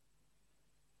 finish.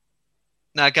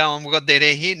 No, go on. We've got dead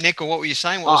air here. Nick, what were you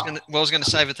saying? What was going to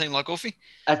save a team like Orfi?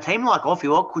 A team like Orfi,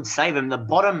 what could save them? The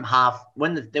bottom half,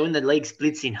 when the league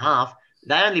splits in half,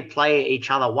 they only play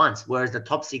each other once, whereas the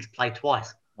top 6 play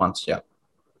twice. Once, yeah.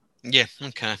 Yeah,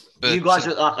 okay. But, you guys,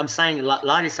 I'm saying,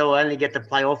 Larissa will only get to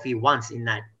play Orfi once in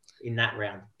that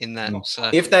round. So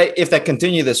if they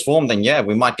continue this form, then yeah,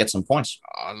 we might get some points.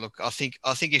 Look, I think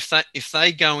if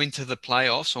they go into the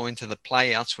playoffs or into the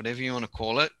playouts, whatever you want to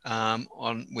call it,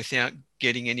 without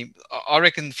getting any, I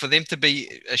reckon for them to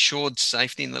be assured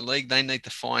safety in the league, they need to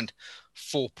find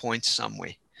 4 points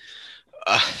somewhere.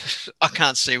 I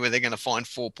can't see where they're going to find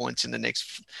 4 points in the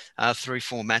next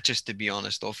 3-4 matches, to be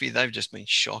honest, Orfi. They've just been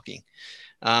shocking.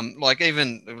 We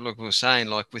were saying,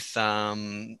 like with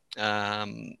the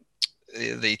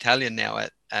Italian now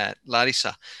at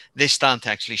Larissa, they're starting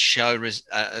to actually show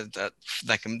that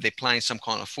they're playing some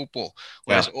kind of football.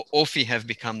 Whereas Orfi have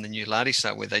become the new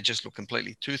Larissa, where they just look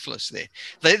completely toothless. There,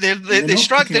 they're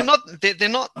struggling. They're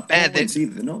not bad.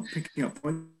 They're not picking up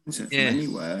points from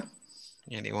anywhere.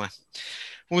 Anyway,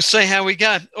 we'll see how we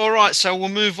go. All right, so we'll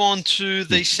move on to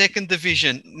the second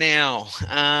division now.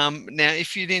 Now,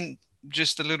 if you didn't,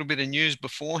 just a little bit of news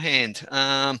beforehand.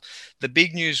 The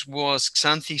big news was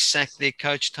Xanthi sacked their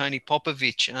coach, Tony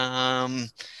Popovic.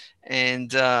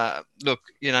 Look,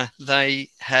 they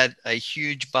had a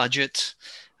huge budget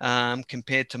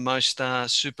compared to most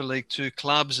Super League 2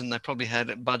 clubs, and they probably had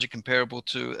a budget comparable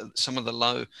to some of the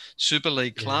low Super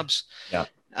League clubs. Yeah.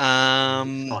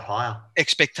 Not higher.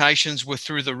 Expectations were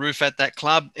through the roof at that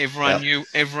club. Everyone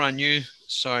knew.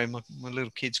 Sorry, my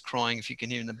little kid's crying, if you can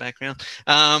hear in the background.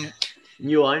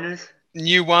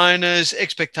 New owners,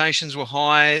 expectations were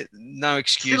high, no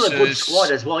excuses. Still a good squad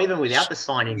as well, even without the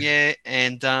signings. Yeah,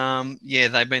 and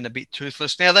they've been a bit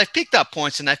toothless. Now, they've picked up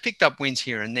points and they've picked up wins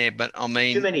here and there, but I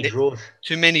mean... Too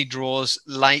many draws,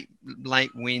 late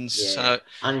wins. Yeah, so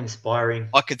uninspiring.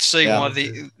 I could see why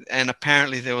and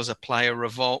apparently there was a player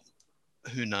revolt.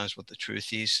 Who knows what the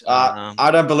truth is? I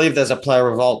don't believe there's a player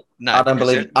revolt. No, I don't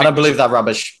believe that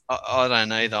rubbish. I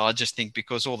don't either. I just think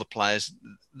because all the players,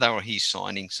 they were his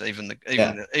signings, even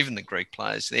the Greek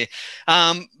players there.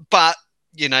 But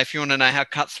if you want to know how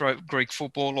cutthroat Greek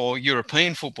football or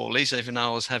European football is, even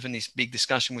though I was having this big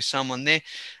discussion with someone there,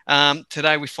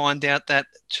 today we find out that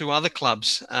 2 other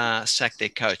clubs sacked their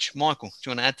coach. Michael, do you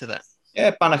want to add to that?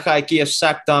 Yeah, Panathinaiki have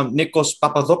sacked Nikos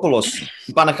Papadopoulos.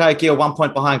 Panathinaiki are 1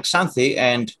 point behind Xanthi,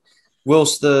 and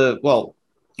whilst of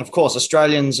course,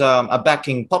 Australians are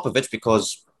backing Popovic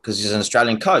because he's an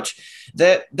Australian coach.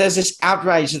 There's this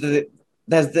outrage that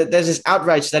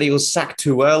he was sacked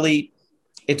too early.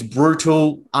 It's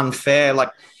brutal, unfair.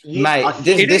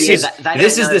 This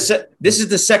is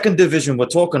the second division we're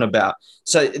talking about.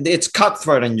 So it's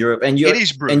cutthroat in Europe, and it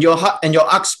is brutal. And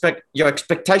your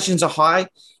expectations are high.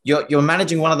 You're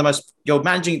managing you're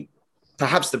managing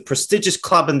perhaps the prestigious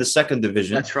club in the second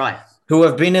division. That's right. Who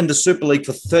have been in the Super League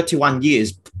for 31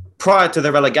 years prior to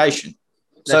the relegation.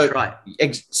 That's right.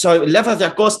 So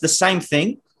Levadiakos, the same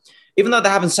thing, even though they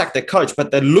haven't sacked their coach,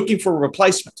 but they're looking for a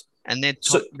replacement. And they're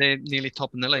nearly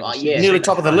top in the league. Nearly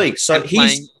top of the league. So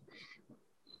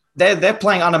they're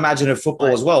playing unimaginative football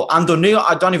as well. Andonio,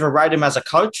 I don't even rate him as a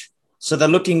coach. So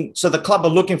the club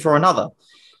are looking for another.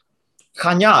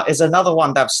 Kanya is another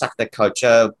one that have sacked their coach,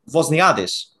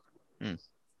 Vosniadis.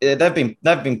 They've been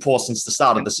poor since the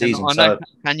start of the season. I know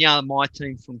Kanya, my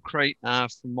team from Crete,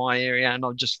 from my area, and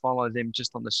I've just followed them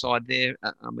just on the side there,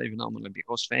 even though I'm an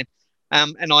Olympiacos fan.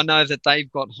 And I know that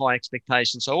they've got high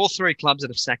expectations. So all 3 clubs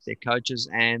that have sacked their coaches,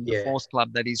 and the 4th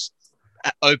club that is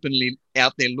openly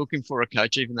out there looking for a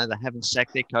coach, even though they haven't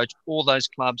sacked their coach, all those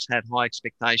clubs had high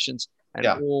expectations and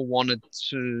all wanted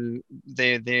to,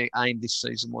 their aim this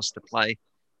season was to play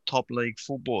top league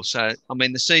football. So, I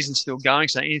mean, the season's still going,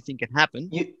 so anything can happen.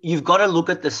 You've got to look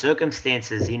at the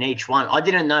circumstances in each one. I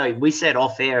didn't know. We said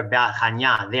off air about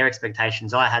Hanya, their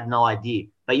expectations. I had no idea.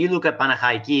 But you look at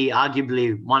Panathinaiki,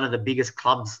 arguably one of the biggest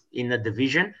clubs in the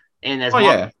division, and as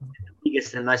the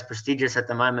biggest and most prestigious at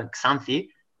the moment, Xanthi,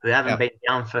 who haven't been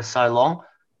down for so long.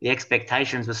 The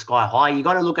expectations were sky high. You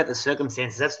got to look at the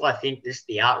circumstances. That's why I think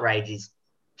the outrage is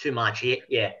too much. You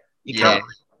can't.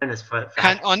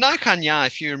 I know Kanya,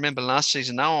 if you remember last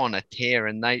season, they were on a tear,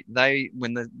 and they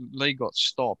when the league got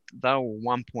stopped, they were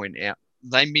 1 point out.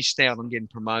 They missed out on getting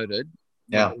promoted.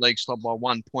 The league stopped by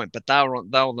 1 point, but they were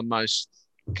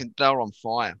on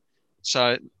fire.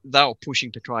 So they were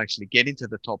pushing to try actually get into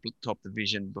the top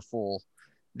division before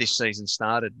this season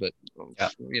started, but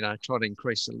try to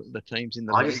increase the teams in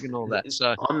the league and all that.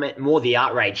 So I meant more the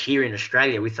outrage here in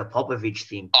Australia with the Popovich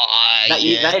thing.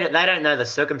 They don't know the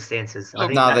circumstances.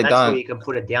 Look, that's where you can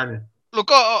put it down. Look,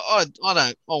 I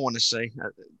want to see.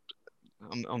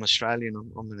 I'm Australian.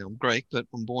 I'm Greek, but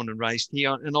I'm born and raised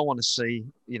here, and I want to see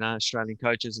Australian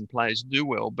coaches and players do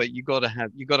well. But you got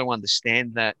to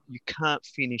understand that you can't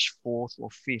finish 4th or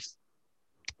 5th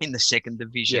in the second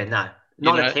division. Yeah, no.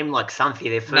 Not a team like Xanthi,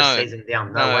 their first season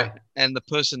down. No way. And the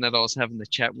person that I was having the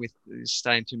chat with is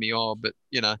saying to me, but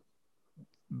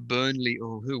Burnley,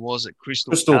 or who was it?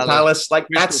 Crystal Palace.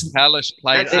 Palace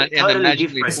played. That's totally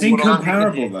different. It's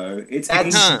incomparable, though. It's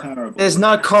incomparable. There's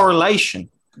no correlation.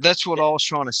 That's what I was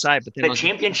trying to say. But then the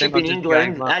championship in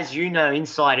England, as you know,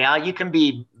 inside out, you can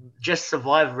be just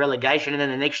survive relegation, and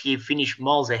then the next year finish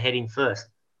miles ahead in first.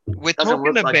 We're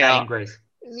talking about.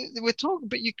 We're talking,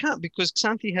 but you can't, because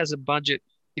Xanthi has a budget.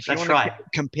 If you want to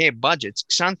compare budgets,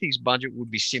 Xanthi's budget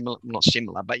would be similar, not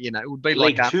similar, but it would be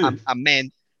like a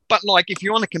Man. But like, if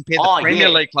you want to compare the Premier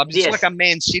League clubs, it's like a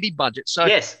Man City budget. So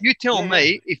you tell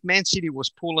me, if Man City was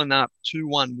pulling up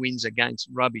 2-1 wins against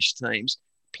rubbish teams,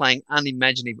 playing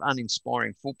unimaginative,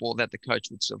 uninspiring football, that the coach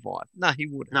would survive? No, he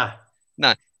wouldn't.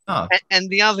 No. Oh. And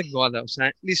the other guy that was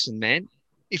saying, listen, man,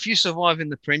 if you survive in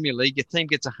the Premier League, your team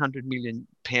gets £100 million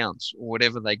or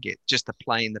whatever they get just to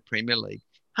play in the Premier League.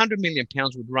 £100 million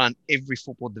would run every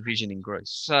football division in Greece.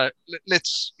 So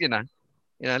let's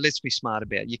be smart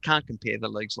about it. You can't compare the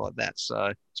leagues like that.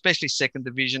 So especially second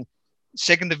division.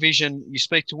 Second division, you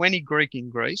speak to any Greek in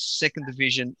Greece, second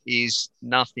division is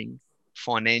nothing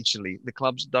financially. The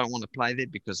clubs don't want to play there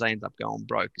because they end up going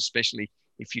broke, especially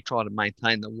if you try to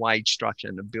maintain the wage structure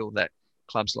and the bill that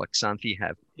clubs like Xanthi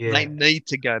have. They need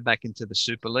to go back into the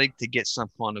Super League to get some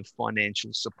kind of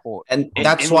financial support. And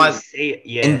that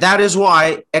is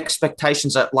why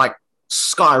expectations are like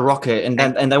skyrocket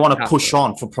and they want to push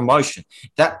on for promotion.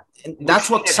 That's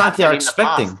what Xanthi are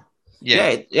expecting.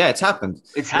 It's happened.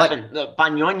 It's happened. The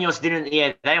Panionios didn't.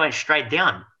 They went straight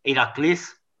down. Iraklis.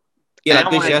 They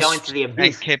don't want to go into the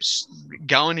abyss. They kept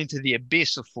going into the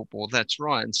abyss of football. That's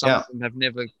right. And some of them have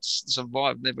never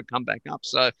survived, never come back up.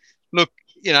 So, look,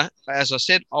 as I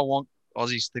said, I want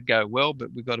Aussies to go well,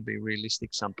 but we've got to be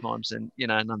realistic sometimes and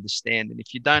understand. And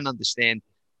if you don't understand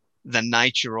the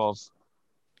nature of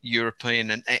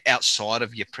European and outside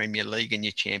of your Premier League and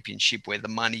your Championship, where the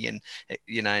money and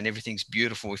and everything's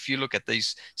beautiful, if you look at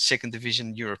these second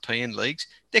division European leagues,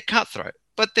 they're cutthroat.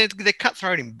 But they're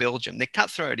cutthroat in Belgium. They're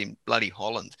cutthroat in bloody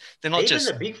Holland. They're not even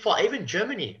the big five. Even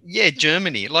Germany. Yeah,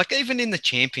 Germany. Like even in the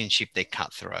Championship, they're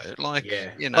cutthroat. Let's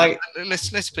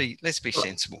be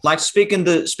sensible. Like speaking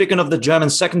of the German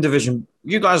second division,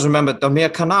 you guys remember Damir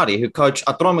Kanadi, who coached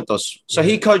Atromitos. So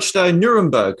he coached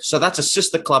Nuremberg. So that's a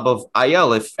sister club of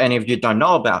AL, if any of you don't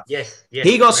know about. Yes.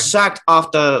 He got sacked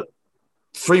after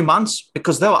 3 months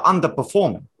because they were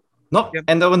underperforming,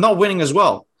 and they were not winning as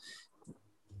well.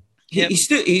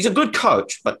 He's a good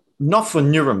coach, but not for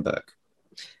Nuremberg.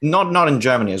 Not in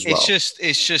Germany as well.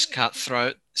 It's just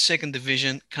cutthroat. Second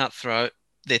division, cutthroat.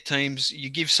 Their teams, you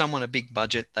give someone a big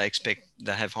budget, they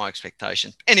have high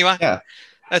expectations. Anyway,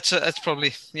 that's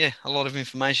probably a lot of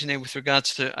information there with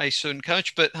regards to a certain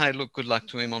coach. But hey, look, good luck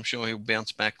to him. I'm sure he'll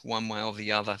bounce back one way or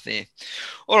the other there.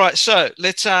 All right, so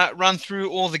let's run through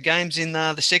all the games in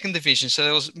the second division. So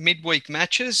there was midweek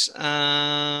matches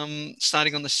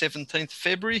starting on the 17th of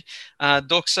February.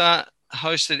 Doxa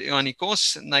hosted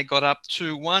Ionikos and they got up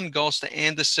 2-1, goals to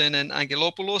Anderson and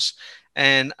Angelopoulos,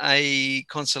 and a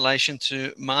consolation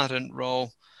to Martin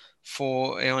Roll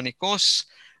for Ionikos.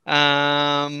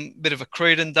 Bit of a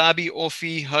Cretan derby.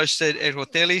 Orfi hosted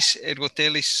Ergotelis.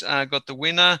 Ergotelis got the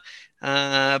winner.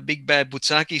 Big Bad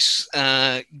Boutsakis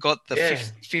got the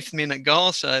fifth minute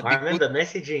goal. So I remember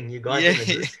messaging you guys in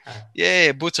the group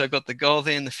chat. Butsa got the goal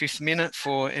there in the 5th minute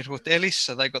for Ergotelis,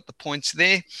 so they got the points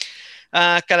there.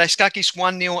 Karaiskakis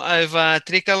 1-0 over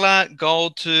Trikala. Goal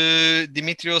to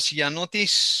Dimitrios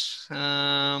Giannoutis.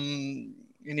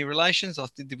 Any relations?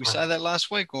 Did we say that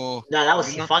last week? Or No, that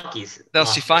was not? Sifakis. That was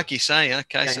Sifakis, eh?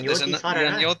 Okay, so there's Giannoutis, I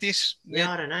don't know. Giannoutis.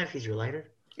 Yeah, I don't know if he's related.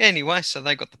 Anyway, so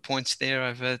they got the points there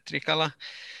over Trikala.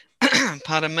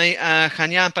 Pardon me.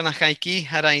 Chania and Panachaiki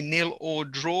had a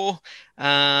 0-0 draw.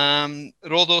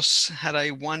 Rhodos had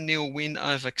a 1-0 win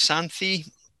over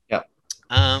Xanthi. Yeah.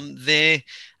 There,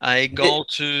 a goal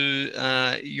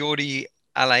to Yori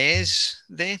Alaez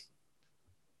there.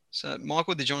 So,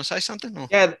 Michael, did you want to say something? Or?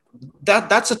 Yeah,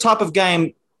 that's a type of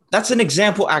game. That's an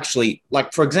example, actually.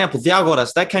 Like, for example, the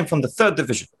Agoras, they came from the 3rd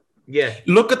division. Yeah.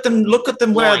 Look at them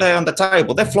where they're on the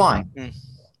table. They're flying.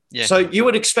 Yeah. So you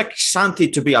would expect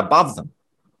Xanthi to be above them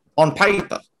on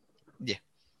paper. Yeah.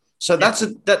 So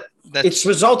it's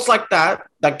results like that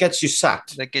gets you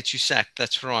sacked. That gets you sacked.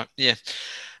 That's right. Yeah.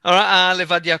 All right.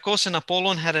 Levadiakos and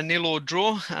Apollon had a 0-0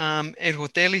 draw.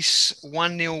 Ergotelis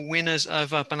 1-0 winners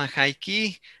over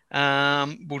Panachaiki.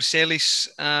 Bourselis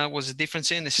was the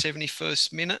difference in the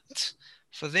 71st minute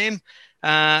for them.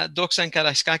 Doxa and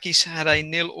Karaiskakis had a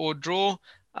 0-0 draw.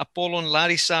 Apollon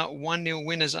Larissa 1-0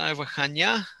 winners over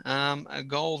Chania. A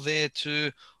goal there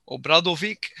to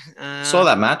Obradovic. Saw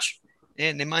that match.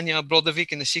 Yeah, Nemanja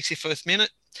Obradovic in the 61st minute.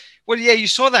 Well, yeah, you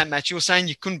saw that match. You were saying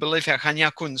you couldn't believe how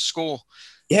Chania couldn't score.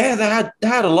 Yeah, they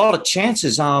had a lot of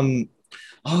chances.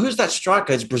 Who's that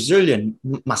striker? It's Brazilian.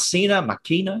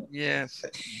 Makina. Yeah.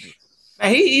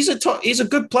 He's a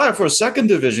good player for a 2nd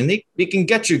division. He can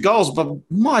get you goals, but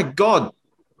my God,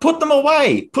 put them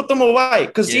away,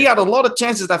 because he had a lot of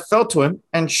chances that fell to him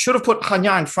and should have put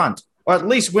Chania in front, or at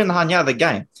least win Chania the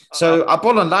game. So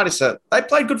Apollon Larissa, they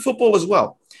played good football as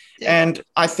well. Yeah. And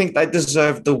I think they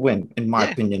deserved the win, in my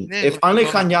opinion. Yeah, if only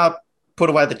Chania put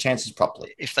away the chances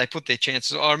properly. If they put their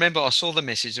chances. I remember I saw the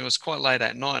message. It was quite late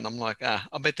at night, and I'm like, I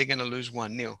bet they're going to lose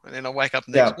 1-0. And then I wake up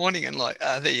the next morning and like,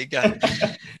 there you go.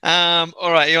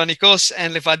 All right, Ionikos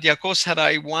and Levadiakos had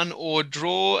a 1-1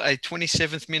 draw, a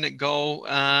 27th minute goal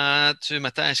to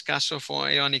Matthias Castro for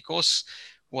Ionikos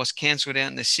was cancelled out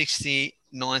in the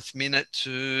 69th minute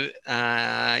to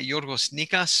Yorgos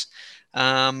Nikas.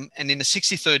 And in the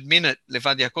 63rd minute,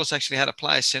 Levadiakos actually had a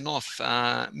player sent off,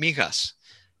 Migas.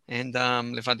 And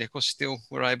Levadiakos still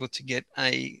were able to get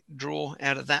a draw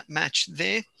out of that match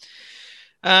there.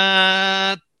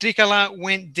 Trikala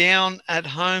went down at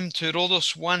home to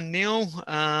Rhodos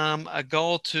 1-0. A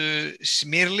goal to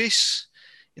Smirlis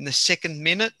in the 2nd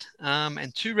minute.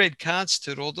 And 2 red cards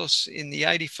to Rhodos in the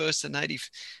 81st and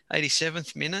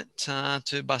 87th minute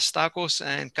to Bastakos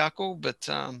and Kako. But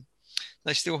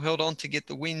they still held on to get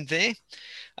the win there.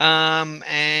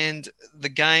 And the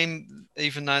game,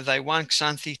 even though they won,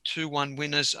 Xanthi 2-1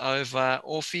 winners over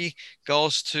Orfi.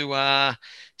 Goals to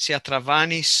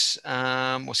Siatravanis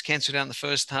was cancelled out in the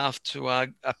first half to a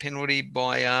penalty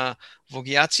by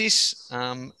Vogiatsis.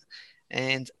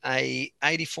 And a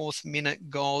 84th minute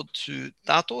goal to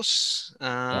Tatos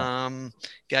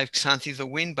gave Xanthi the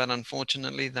win, but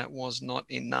unfortunately that was not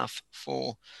enough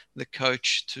for the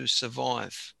coach to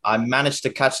survive. I managed to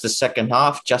catch the second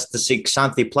half just to see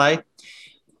Xanthi play.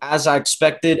 As I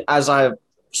expected, as I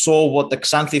saw what the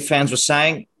Xanthi fans were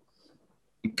saying,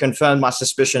 it confirmed my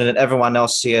suspicion and everyone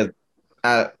else here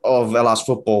of Hellas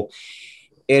football.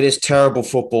 It is terrible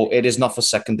football. It is not for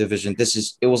 2nd division.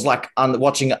 It was like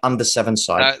watching an under-7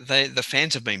 side. The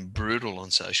fans have been brutal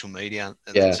on social media.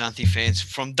 The Xanthi fans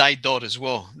from day dot as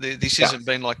well. This hasn't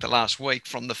been like the last week.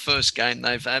 From the first game,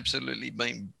 they've absolutely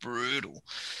been brutal.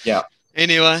 Yeah.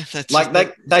 Anyway, that's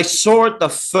like they saw it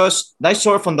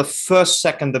from the first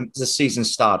second the season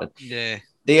started. Yeah.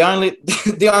 The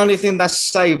only thing that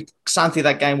saved Xanthi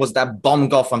that game was that bomb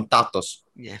goal from Tatos.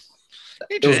 Yeah.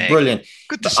 It was brilliant.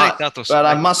 Good to see Tatos. But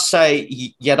I must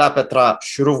say, Yerapetra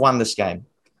should have won this game.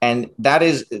 And that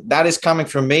is coming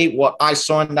from me. What I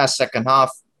saw in that second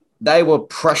half, they were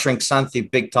pressuring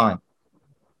Xanthi big time.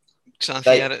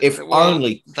 If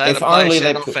only they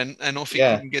couldn't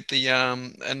get the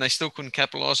and they still couldn't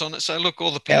capitalize on it. So look,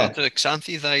 all the power to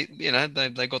Xanthi.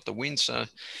 They got the win. So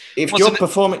if you're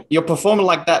performing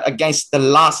like that against the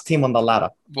last team on the ladder.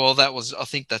 Well, I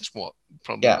think that's what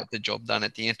probably got the job done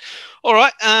at the end. All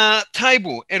right,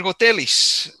 table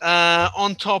Ergotelis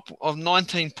on top of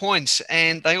 19 points,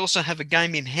 and they also have a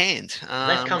game in hand.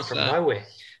 They've come from nowhere.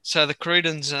 So the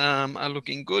Cretans are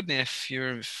looking good. Now, if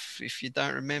you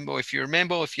don't remember, or if you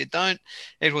remember, or if you don't,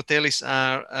 Ergotelis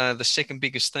are the 2nd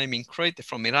biggest team in Crete. They're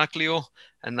from Iraklio,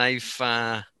 and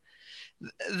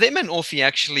them and Orfi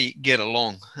actually get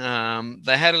along.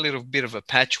 They had a little bit of a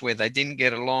patch where they didn't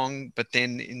get along, but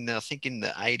then I think in the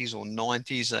 80s or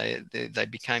 90s, they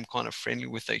became kind of friendly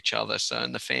with each other. So,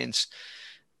 and the fans,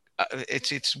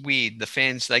 it's weird. The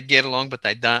fans, they get along, but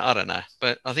they don't. I don't know.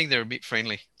 But I think they're a bit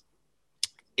friendly.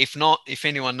 If not, if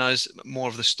anyone knows more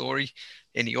of the story,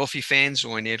 any Orfi fans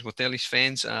or any Edward Ellis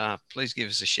fans, please give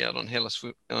us a shout on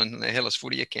the Hellas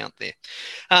Footy account there.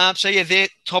 So yeah, they're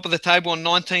top of the table on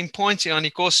 19 points.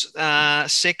 Ionikos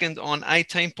second on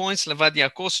 18 points.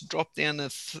 Levadiakos dropped down to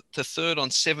third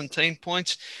on 17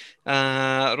 points.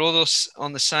 Rhodos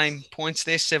on the same points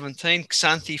there, 17.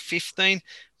 Xanthi 15.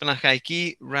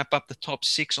 Panachaiki wrap up the top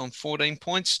 6 on 14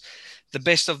 points. The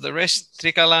best of the rest,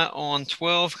 Trikala on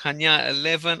 12, Chania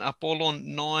 11,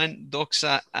 Apollon 9,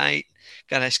 Doxa 8,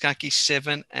 Karaiskaki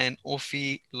 7, and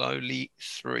Orfi Lowly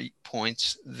 3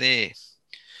 points there.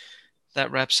 That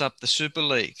wraps up the Super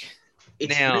League.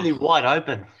 It's really wide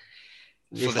open.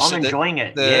 I'm enjoying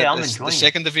it. I'm enjoying the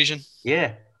second division.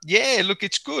 Yeah. Yeah, look,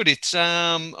 it's good. It's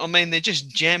I mean, they're just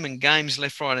jamming games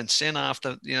left, right, and centre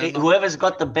after whoever's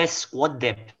got the best squad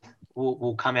depth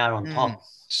will come out on top.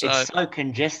 So, it's so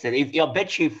congested. I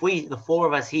bet you if the four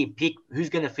of us here pick who's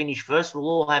going to finish first, we'll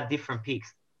all have different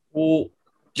picks. Well,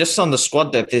 just on the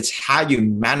squad depth, it's how you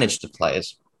manage the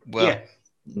players. Well,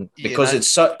 because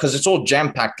it's all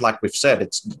jam packed, like we've said.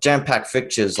 It's jam packed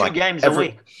fixtures, 2 games a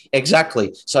week.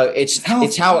 Exactly. So it's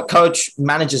how a coach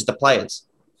manages the players.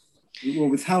 Well,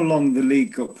 with how long the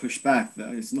league got pushed back,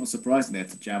 it's not surprising they had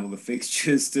to jam all the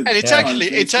fixtures. And it's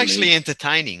actually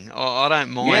entertaining. I don't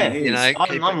mind,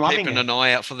 keeping an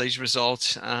eye out for these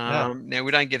results. Now we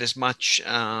don't get as much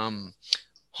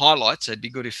highlights. It'd be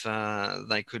good if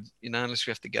they could, unless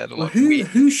we have to go to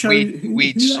who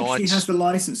sites. Actually has the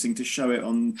licensing to show it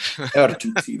on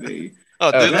TV?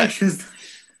 Oh, do they?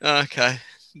 Okay.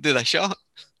 Do they show it?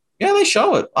 Yeah, they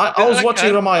show it. I was watching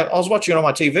it on my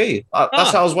TV.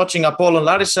 That's how I was watching Apollon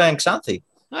Larissa and Xanthi.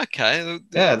 Okay.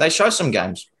 Yeah, they show some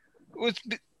games.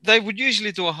 They would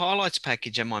usually do a highlights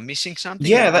package. Am I missing something?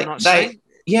 Yeah, they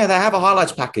have a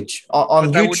highlights package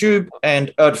on YouTube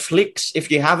and Flix if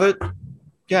you have it.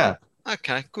 Yeah.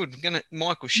 Okay, good.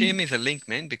 Michael, share me the link,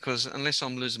 man, because unless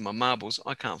I'm losing my marbles,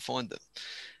 I can't find them.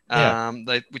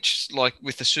 Which like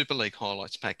with the Super League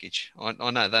highlights package,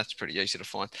 I know that's pretty easy to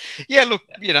find. Yeah, look,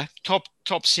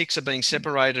 top 6 are being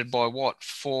separated by 4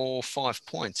 or 5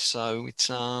 points, so it's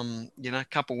a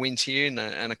couple wins here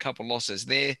and a couple losses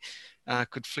there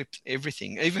could flip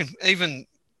everything. Even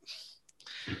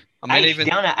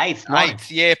down at 8th,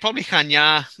 9th. Yeah, probably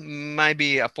Chania,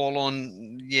 maybe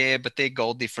Apollon, but their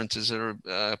goal differences are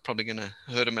probably going to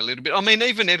hurt them a little bit. I mean,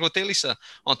 even Edward Ellis are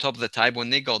on top of the table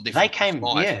and their goal difference they came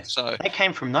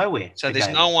from nowhere. So there's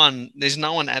no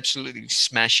one absolutely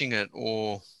smashing it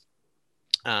or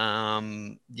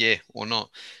not.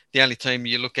 The only team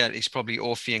you look at is probably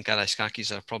Orfi and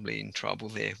Karaiskakis are probably in trouble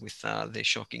there with their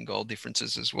shocking goal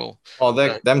differences as well. Oh,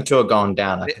 them two are going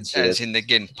down. I can see as in they're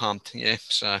getting pumped. Yeah.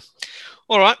 So,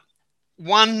 all right.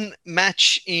 One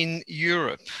match in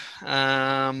Europe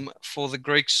for the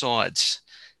Greek sides.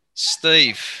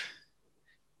 Steve,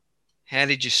 how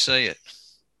did you see it?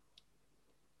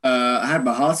 I had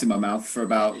my heart in my mouth for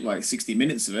about 60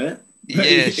 minutes of it.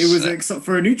 Yes, it was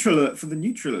for the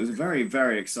neutral. It was a very,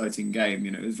 very exciting game.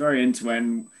 It was very end to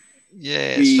end.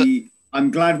 Yeah, I'm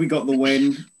glad we got the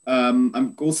win.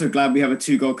 I'm also glad we have a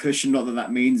 2-goal cushion. Not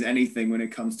that means anything when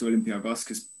it comes to Olympiacos,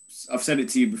 because I've said it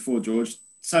to you before, George.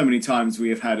 So many times we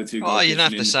have had a 2-goal cushion. You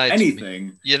don't have to say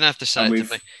anything. You don't have to say it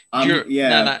to me. Europe,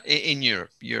 no, in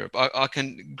Europe. I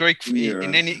can Greek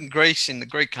in Greece in the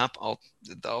Greek Cup. I'll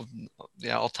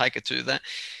take it to that.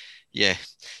 Yeah.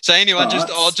 So anyway,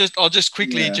 I'll just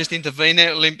quickly intervene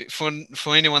there.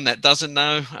 For anyone that doesn't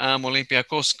know,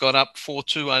 Olympiacos got up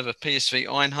 4-2 over PSV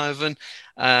Eindhoven.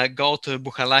 Goal to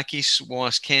Bouchalakis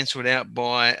was cancelled out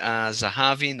by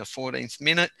Zahavi in the 14th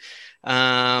minute.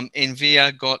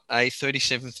 Envia got a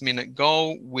 37th minute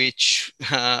goal, which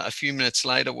a few minutes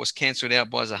later was cancelled out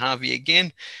by Zahavi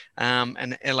again.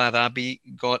 And El Arabi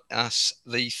got us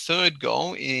the 3rd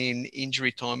goal in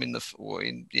injury time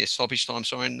stoppage time,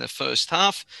 in the first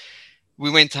half. We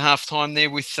went to half time there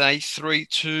with a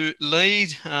 3-2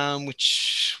 lead,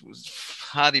 which was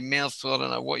hearty mouth. I don't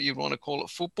know what you'd want to call it,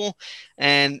 football.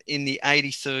 And in the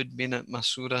 83rd minute,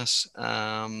 Masouras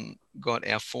got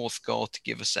our 4th goal to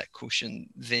give us that cushion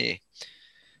there.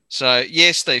 So,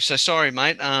 yeah, Steve. So, sorry,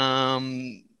 mate. How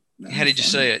did you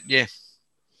see it? Yeah.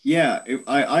 Yeah,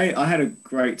 I had a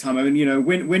great time. I mean,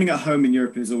 winning at home in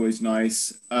Europe is always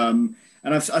nice.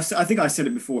 And I think I said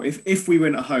it before. If we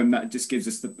win at home, that just gives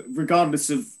us regardless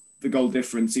of the goal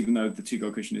difference, even though the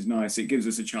 2-goal cushion is nice, it gives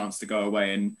us a chance to go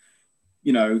away and,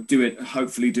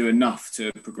 hopefully do enough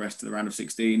to progress to the round of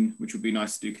 16, which would be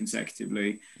nice to do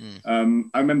consecutively. I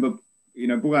remember,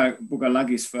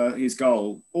 Bougalagi's for his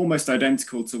goal, almost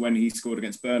identical to when he scored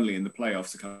against Burnley in the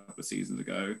playoffs a couple of seasons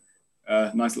ago.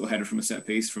 Nice little header from a set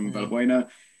piece from Valbuena.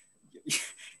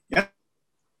 Yeah.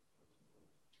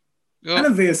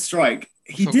 And via strike.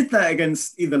 He did that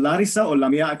against either Larissa or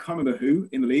Lamia, I can't remember who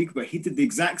in the league, but he did the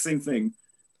exact same thing.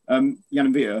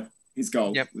 Jan Villa, his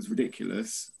goal was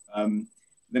ridiculous.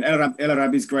 Then El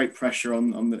Arabi's great pressure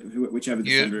on whichever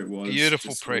defender it was.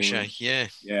 Beautiful pressure, yeah.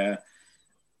 Yeah.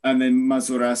 And then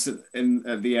Mazouras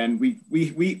at the end.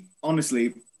 We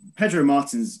honestly, Pedro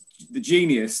Martins, the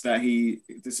genius that he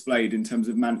displayed in terms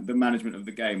of the management of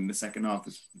the game in the second half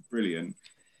was brilliant.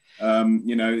 I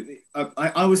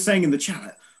was saying in the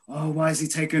chat, why is he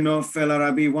taken off El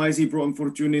Arabi? Why is he brought on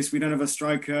Fortunis? We don't have a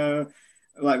striker.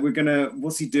 Like,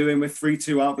 what's he doing? We're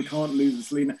 3-2 up. We can't lose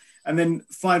this lead. And then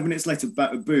 5 minutes later,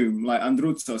 boom, like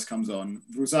Andrutsos comes on,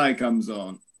 Vruzai comes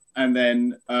on, and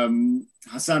then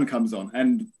Hassan comes on,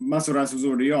 and Mazouras was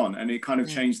already on, and it kind of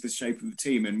changed the shape of the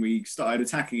team, and we started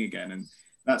attacking again, and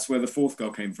that's where the 4th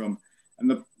goal came from.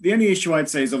 And the only issue I'd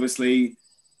say is obviously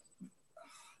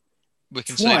we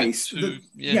twice,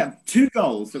 2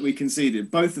 goals that we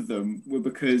conceded, both of them were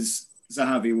because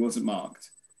Zahavi wasn't marked.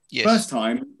 Yes. First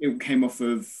time, it came off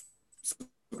of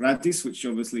Socrates, which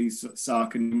obviously Sarr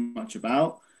can know much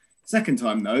about. Second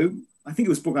time, though, I think it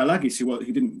was Bougalagi's who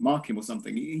didn't mark him or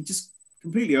something. He just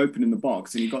completely open in the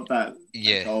box and he got that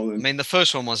goal. I mean, the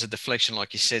first one was a deflection,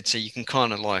 like you said, so you can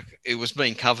kind of it was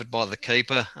being covered by the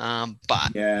keeper,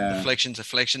 but deflection.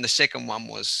 The second one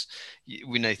was,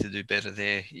 we need to do better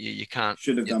there. You can't.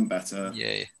 Should have done better.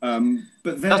 Yeah.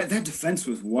 But their defence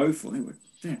was woeful. They were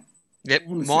dead. Yep.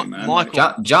 Honestly,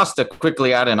 Michael. Just to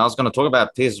quickly add in, I was going to talk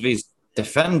about PSV's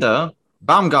defender,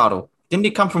 Baumgartel. Didn't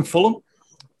he come from Fulham?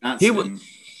 In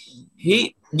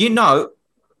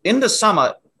the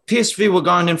summer, PSV were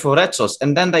going in for Retsos,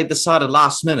 and then they decided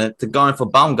last minute to go in for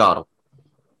Baumgartel.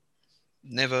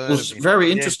 Never. It was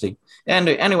very interesting. And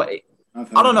anyway,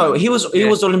 I don't know. He was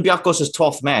Olympiacos'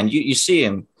 12th man. You see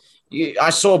him.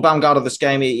 I saw Baumgartel this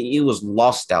game. He was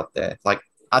lost out there. Like,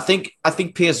 I think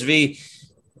PSV.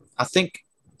 I think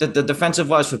the defensive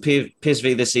wise for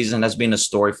PSV this season has been a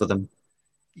story for them.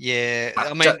 Yeah,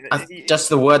 I mean, just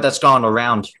the word that's gone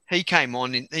around. He came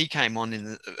on in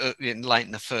late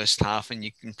in the first half,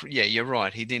 and you're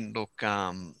right. He didn't look.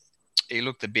 He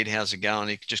looked a bit how's it going.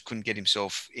 He just couldn't get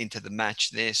himself into the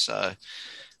match there. So,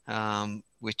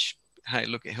 which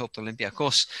it helped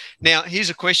Olympiacos. Now here's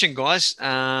a question, guys.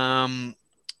 I'll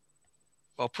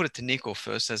put it to Nico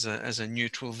first as a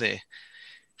neutral there.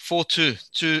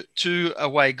 4-2, two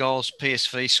away goals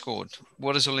PSV scored.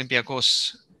 What is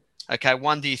Olympiacos? Okay,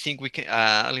 one, do you think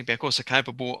Olympiacos are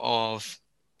capable of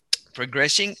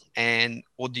progressing,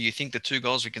 or do you think the 2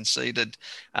 goals we conceded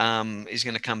is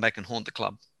going to come back and haunt the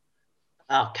club?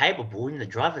 Capable in the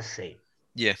driver's seat.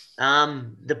 Yeah.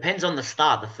 Depends on the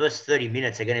start. The first 30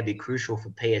 minutes are going to be crucial for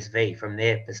PSV from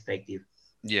their perspective.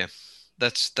 Yeah,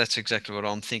 that's exactly what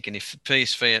I'm thinking. If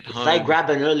PSV at home, they grab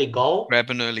an early goal,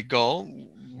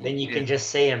 then you can just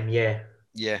see them. Yeah.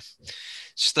 Yeah.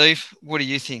 Steve, what do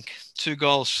you think? 2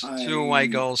 goals, 2 away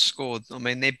goals scored. I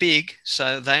mean, they're big,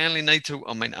 so they only need to.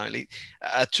 I mean, only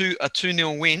a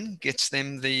 2-0 win gets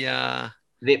them the.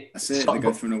 That's it. They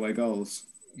go for an away goals.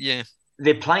 Yeah.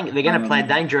 They're going to play a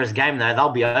dangerous game though. They'll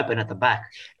be open at the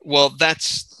back. Well,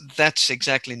 that's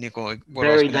exactly, Nico, what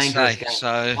Very I was going to say. Game.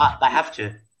 So but they have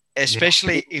to.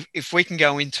 Especially if we can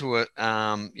go into it,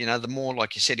 the more,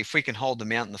 like you said, if we can hold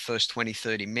them out in the first 20,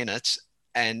 30 minutes,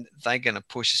 and they're going to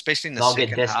push, especially in the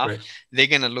second half, they're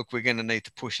going to look, we're going to need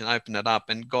to push and open it up,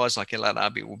 and guys like El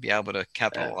Arabi will be able to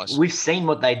capitalise. We've seen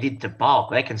what they did to Bulk.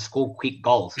 They can score quick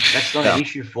goals. That's not an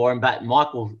issue for them, but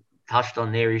Michael touched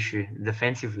on their issue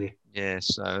defensively. Yeah,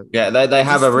 so... Yeah, they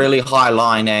have a really high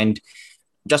line, and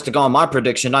just to go on my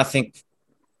prediction, I think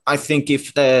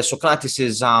if the Socrates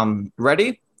is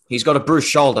ready, he's got a bruised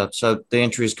shoulder, so the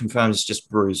injury is confirmed it's just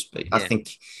bruised. But I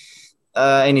think...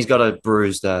 and he's got a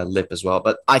bruised lip as well.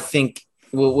 But I think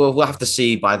we'll have to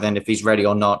see by then if he's ready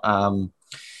or not.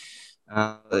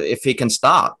 If he can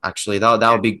start, actually,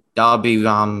 that'll be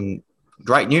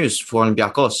great news for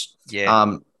Olympiacos.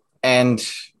 Yeah. And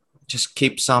just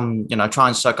keep try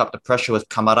and soak up the pressure with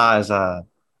Camara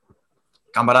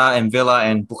and Villa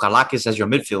and Bouchalakis as your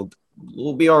midfield.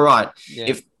 We'll be all right. Yeah.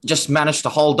 If just manage to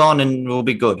hold on, and we'll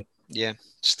be good. Yeah.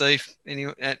 Steve,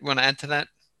 want to add to that?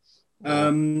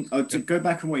 To go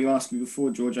back on what you asked me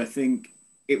before, George, I think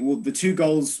it will the 2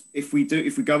 goals. If we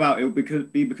go out, it will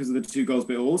be because of the 2 goals,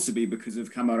 but it will also be because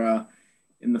of Camara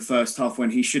in the first half when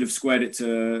he should have squared it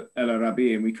to El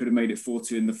Arabi, and we could have made it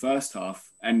 4-2 in the first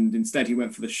half. And instead, he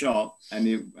went for the shot, and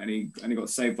he got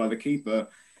saved by the keeper.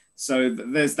 So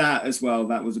there's that as well.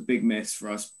 That was a big miss for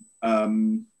us.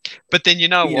 But then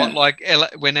what? Like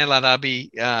when El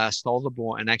Arabi stole the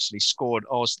ball and actually scored,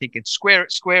 I was thinking, square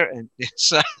it. And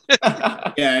so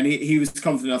yeah, and he was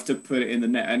confident enough to put it in the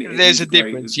net. And there's a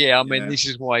difference. Yeah, I mean, this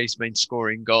is why he's been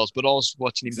scoring goals. But I was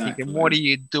watching him thinking, what are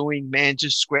you doing, man?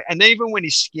 Just square. And even when he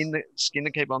skinned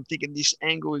the keeper, I'm thinking this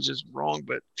angle is just wrong.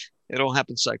 But it all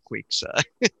happened so quick. So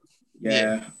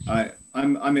yeah.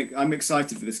 I'm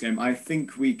excited for this game. I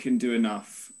think we can do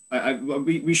enough.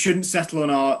 We shouldn't settle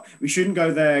on we shouldn't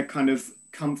go there kind of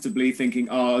comfortably thinking,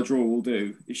 a draw will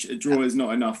do. A draw is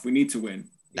not enough. We need to win.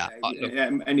 At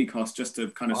any cost, just to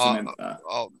kind of cement that.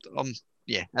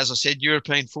 As I said,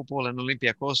 European football and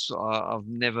Olympiacos,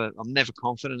 I'm never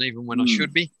confident, even when I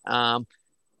should be. I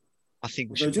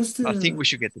think we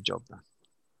should get the job done.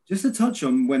 Just to touch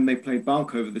on when they played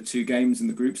Balk over the 2 games in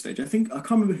the group stage, I can't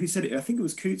remember who said it. I think it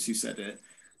was Coots who said it.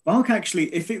 Balk actually,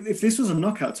 if this was a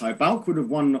knockout tie, Balk would have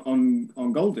won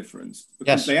on goal difference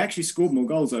because they actually scored more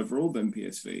goals overall than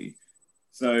PSV.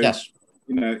 So,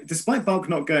 despite Balk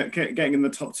not getting in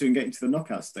the top 2 and getting to the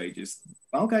knockout stages,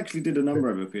 Balk actually did a number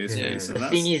over PSV. Yeah. So the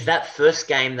thing is, that first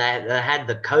game, they had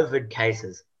the COVID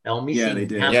cases. They were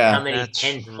missing how many,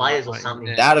 10 players or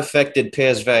something. That affected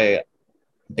PSV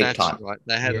big time. Right.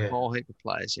 They had a whole heap of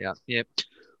players out. Yep.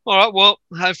 All right. Well,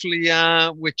 hopefully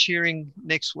we're cheering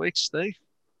next week, Steve.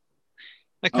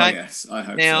 Okay. Oh, yes, I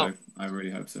hope so. I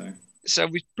really hope so. So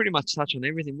we've pretty much touched on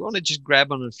everything. We want to just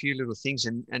grab on a few little things,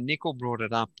 and Nicol brought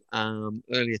it up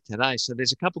earlier today. So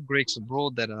there's a couple of Greeks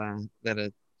abroad that are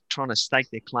trying to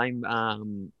stake their claim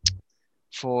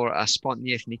for a spot in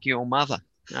the Ethniki or Mother.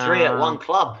 3 at one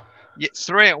club. Yeah,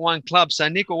 3 at one club. So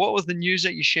Nicol, what was the news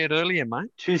that you shared earlier, mate?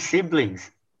 2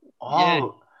 siblings.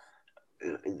 Oh,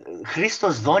 yeah.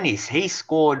 Christos Donis, he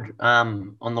scored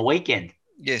on the weekend.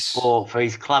 Yes. For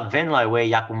his club Venlo, where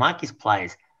Yakumakis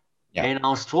plays. Yeah. And I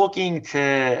was talking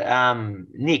to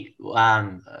Nick,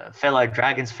 fellow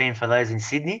Dragons fan for those in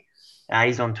Sydney.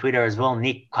 He's on Twitter as well,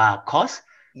 Nick Koss.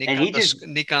 Nick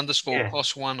 _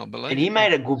 Koss 1, I believe. And he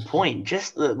made a good point.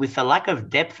 Just with the lack of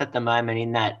depth at the moment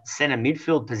in that centre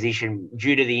midfield position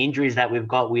due to the injuries that we've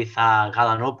got with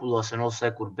Galanopoulos and also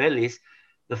Kourbelis,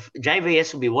 the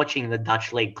JVS will be watching the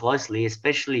Dutch league closely,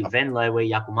 especially Venlo, where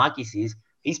Yakumakis is.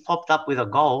 He's popped up with a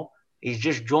goal. He's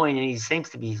just joined, and he seems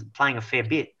to be playing a fair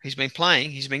bit. He's been playing.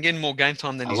 He's been getting more game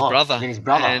time than his brother.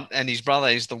 And his brother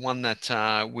is the one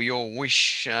that we all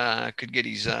wish could get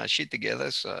his shit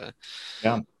together. So,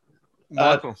 yeah.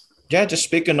 Michael. Just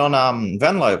speaking on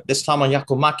Venlo, this time on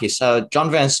Yakumakis. So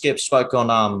John Van Skip spoke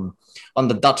on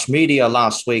the Dutch media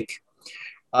last week,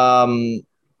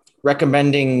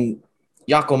 recommending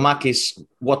Yakumakis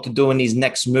what to do in his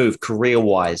next move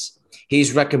career-wise.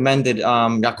 He's recommended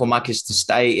Yakumakis to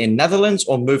stay in Netherlands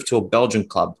or move to a Belgian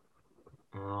club.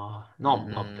 Not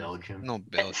Belgium.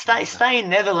 Not Belgium. Stay in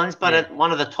Netherlands, but at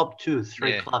one of the top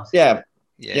 2-3 clubs. Yeah.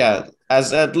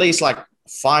 As at least like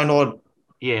Feyenoord.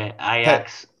 Yeah,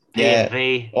 Ajax,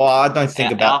 PSV. Oh, I don't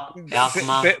think about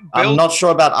Alkmaar. I'm not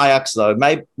sure about Ajax though.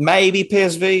 Maybe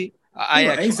PSV.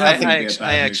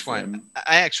 Ajax won't.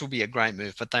 Ajax will be a great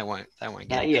move, but they won't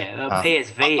get it.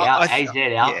 PSV, AZ,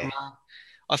 Alkmaar.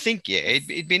 I think,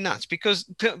 it'd be nuts because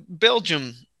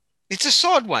Belgium, it's a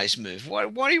sideways move. Why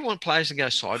do you want players to go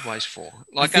sideways for?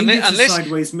 Like, unless a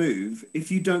sideways move,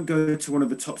 if you don't go to one of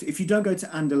the top, if you don't go to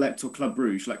Anderlecht or Club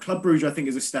Brugge, like Club Brugge, I think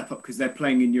is a step up because they're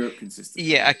playing in Europe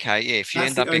consistently. Yeah, okay, yeah. If you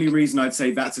that's the only reason I'd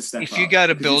say that's a step up. If you go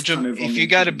to Belgium,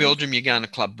 you're going to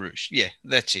Club Brugge. Yeah,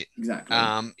 that's it. Exactly.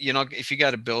 If you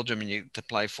go to Belgium and to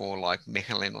play for like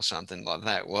Mechelen or something like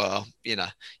that, well, you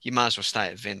might as well stay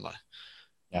at Venlo.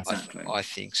 Yeah, exactly. I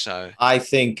think so.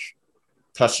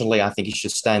 Personally, I think he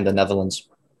should stay in the Netherlands.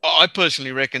 I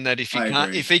personally reckon that if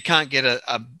he can't get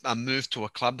a move to a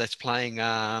club that's playing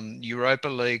Europa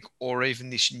League or even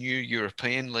this new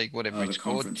European League, whatever it's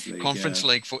called, Conference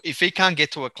League, if he can't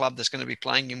get to a club that's going to be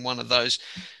playing in one of those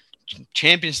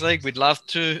Champions League, we'd love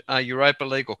to, Europa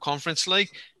League or Conference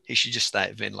League, he should just stay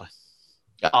at Venlo.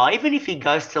 Even if he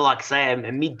goes to, like, say,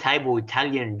 a mid-table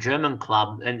Italian German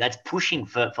club, and that's pushing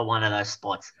for one of those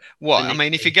spots. Well,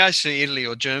 if he goes to Italy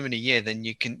or Germany, then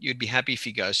you'd be happy if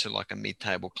he goes to like a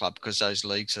mid-table club because those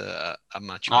leagues are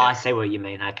much better. I see what you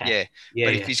mean. Okay. Yeah.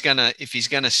 But if he's gonna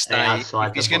stay,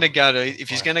 if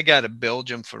he's gonna go to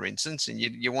Belgium, for instance, and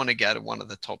you want to go to one of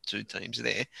the top 2 teams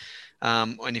there,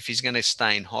 and if he's gonna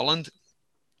stay in Holland,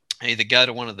 Either go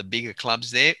to one of the bigger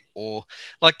clubs there, or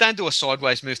like don't do a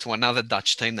sideways move to another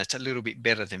Dutch team that's a little bit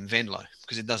better than Venlo,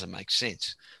 because it doesn't make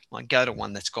sense. Like go to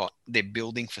one that's got they're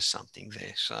building for something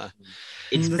there. So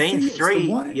It's And the been thing is, the 3.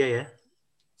 why- Yeah.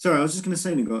 Sorry, I was just going to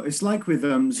say, Nico, it's like with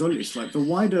Zolis, like the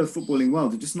wider footballing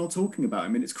world, they're just not talking about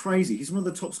him. And it's crazy. He's one of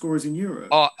the top scorers in Europe.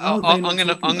 oh, How are they I'm not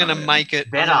gonna talking about him? make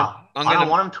it Better. I'm I gonna don't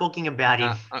want him talking about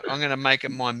him. I'm going to make it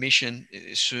my mission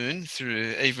soon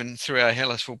through our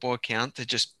Hellas football account to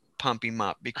just pump him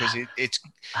up, because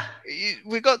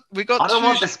we got I don't two,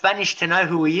 want the Spanish to know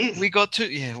who he is. we got two.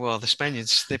 Yeah, well, the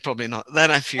Spaniards, they're probably not. They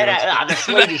don't feel The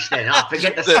Swedish then. Oh,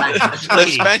 forget the Spanish. The the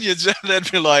Swedish. Spaniards,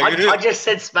 they'd be like, I just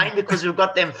said Spain because we've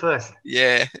got them first.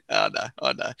 yeah, I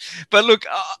know. But look,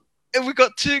 we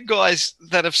got two guys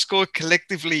that have scored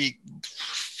collectively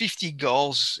 50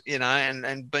 goals,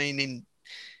 and been in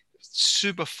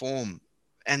super form.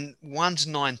 And one's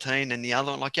 19 and the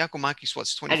other one, like Yakumakis,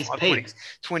 what's 25,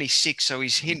 26. So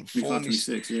he's hitting form.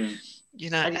 26,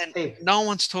 yeah. And no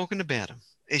one's talking about him.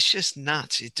 It's just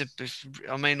nuts.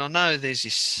 I know there's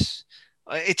this.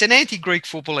 It's an anti-Greek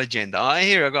football agenda. I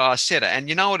hear a guy said it, and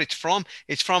you know what it's from?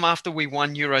 It's from after we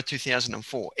won Euro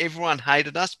 2004. Everyone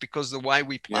hated us because of the way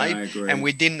we played, and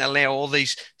we didn't allow all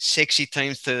these sexy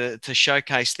teams to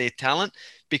showcase their talent.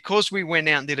 Because we went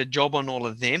out and did a job on all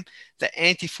of them, the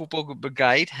anti-football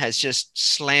brigade has just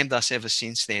slammed us ever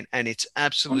since then, and it's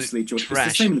absolute Honestly, George, trash.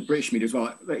 It's the same with the British media as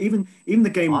well. Like, even the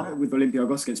game with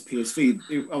Olympiacos against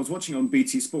PSV, I was watching on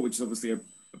BT Sport, which is obviously it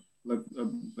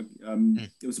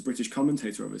was a British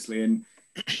commentator, obviously, and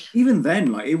even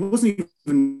then, like it wasn't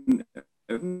even.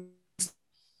 It's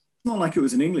not like it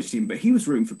was an English team, but he was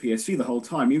rooting for PSV the whole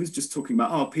time. He was just talking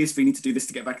about, PSV need to do this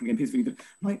to get back in the game. PSV need to,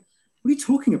 like, what are you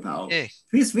talking about? Yeah.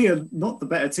 PSV are not the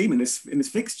better team in this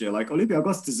fixture. Like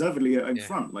Olympiacos deservedly in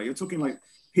front. Like you're talking like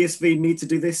PSV need to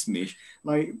do this, Mish.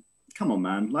 Like, come on,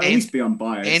 man. Like at least be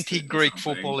unbiased. Anti-Greek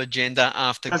football agenda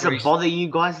after Does Greece. it bother you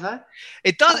guys though?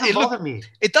 It does. It bother me.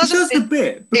 It doesn't. It does a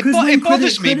bit because it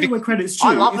bothers me. Credit where credit's due.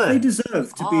 I love if it. they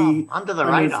deserve to be under the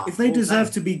radar. If they deserve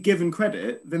to be given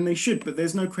credit, then they should. But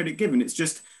there's no credit given. It's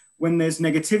just when there's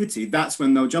negativity, that's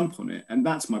when they'll jump on it, and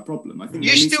that's my problem. I think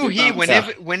you still hear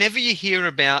whenever you hear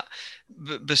about,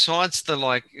 besides the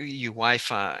like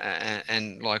UEFA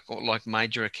and like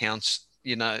major accounts,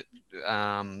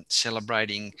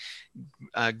 celebrating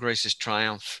Greece's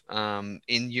triumph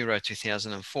in Euro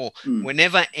 2004.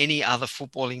 Whenever any other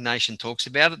footballing nation talks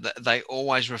about it, they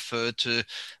always refer to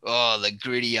the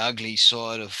gritty, ugly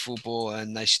side of football,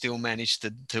 and they still managed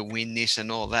to win this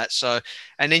and all that. So,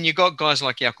 and then you got guys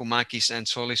like Yakumakis and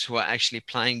Solis who are actually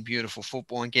playing beautiful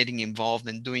football and getting involved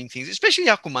and doing things, especially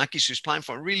Yakumakis, who's playing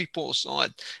for a really poor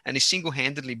side and he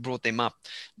single-handedly brought them up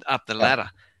the ladder.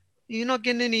 You're not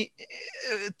getting any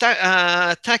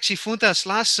Taxi Funtas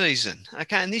last season,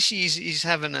 okay? And this year he's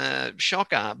having a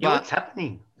shocker. But what's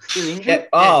happening? Still injured?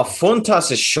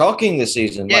 Funtas is shocking this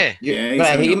season. Yeah,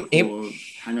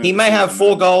 he may have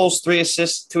 4 goals, 3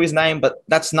 assists to his name, but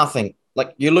that's nothing.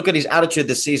 Like you look at his attitude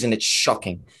this season, it's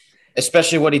shocking,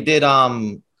 especially what he did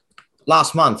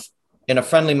last month in a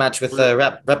friendly match with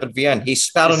Rapid Vienna. He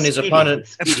spat on his opponent,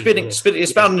 he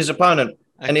spat on his opponent.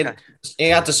 Okay. And he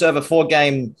had to serve a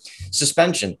 4-game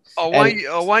suspension. I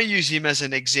won't use him as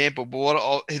an example,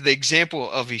 but the example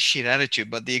of his shit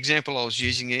attitude, but the example I was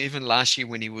using even last year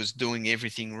when he was doing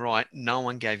everything right, no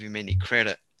one gave him any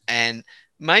credit. And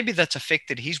maybe that's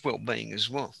affected his well-being as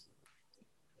well.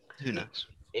 Who knows?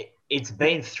 It's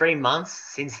been 3 months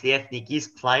since the Ethnic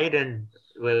East played, and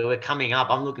we're coming up.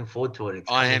 I'm looking forward to it. It's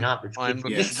coming up.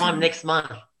 This time next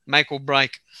month. Make or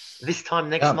break. This time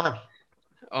next month.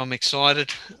 I'm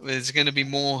excited. There's going to be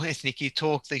more Ethnic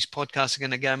talk. These podcasts are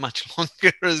going to go much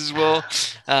longer as well.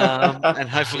 And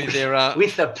hopefully there are...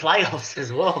 With the playoffs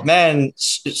as well. Man,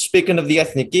 speaking of the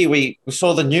Ethnic, we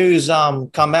saw the news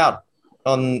come out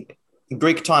on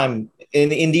Greek time in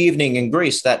the evening in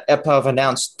Greece that EPO have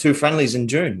announced 2 friendlies in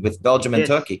June with Belgium and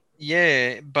Turkey.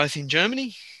 Yeah, both in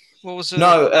Germany? What was it?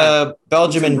 No,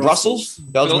 Belgium and Brussels.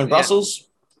 Belgium and Brussels.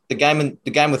 The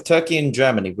game with Turkey and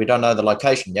Germany. We don't know the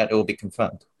location yet. It will be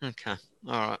confirmed. Okay.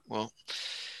 All right. Well,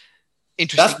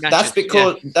 interesting. That's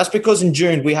because in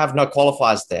June we have no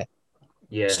qualifiers there.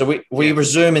 Yeah. So we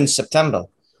resume in September.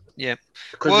 Yeah.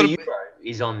 Because the Euro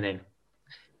is on then.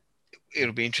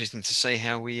 It'll be interesting to see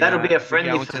how we. That'll be a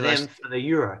friendly for them for the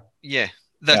Euro. Yeah.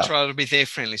 That's right. It'll be their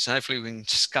friendly. So hopefully we can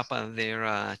scupper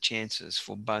their chances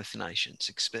for both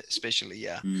nations, especially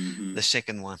the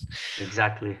second one.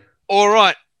 Exactly. All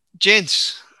right.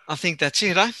 Gents, I think that's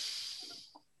it, eh?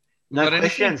 No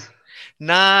questions?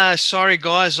 Nah, sorry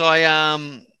guys.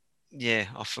 I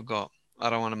forgot. I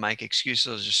don't want to make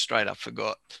excuses. I just straight up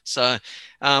forgot. So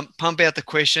pump out the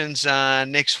questions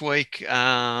next week,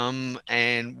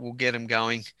 and we'll get them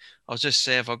going. I'll just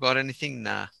see if I got anything.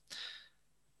 Nah.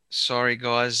 Sorry,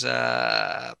 guys.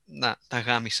 Nah,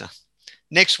 Tagamisa.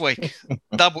 Next week,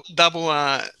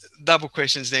 double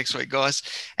questions next week, guys.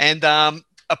 And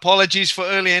apologies for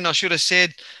earlier. And I should have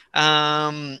said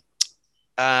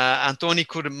Antoni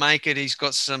couldn't make it. He's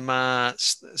got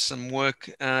some work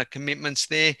commitments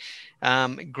there.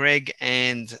 Greg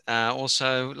and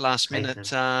also last minute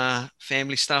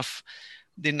family stuff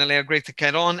didn't allow Greg to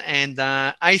get on, and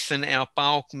Ethan, our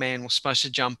bulk man, was supposed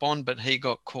to jump on, but he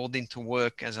got called into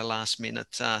work as a last minute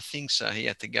thing, so he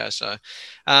had to go. So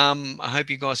I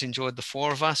hope you guys enjoyed the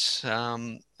four of us.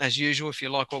 As usual, if you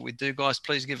like what we do, guys,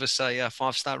 please give us a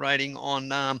 5-star rating on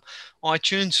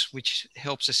iTunes, which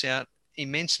helps us out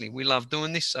immensely. We love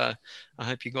doing this, so I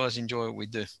hope you guys enjoy what we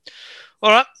do. All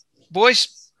right,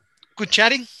 boys, good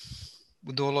chatting.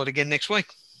 We'll do a lot again next week.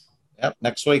 Yep,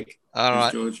 next week. All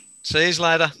right. George. See you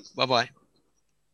later. Bye-bye.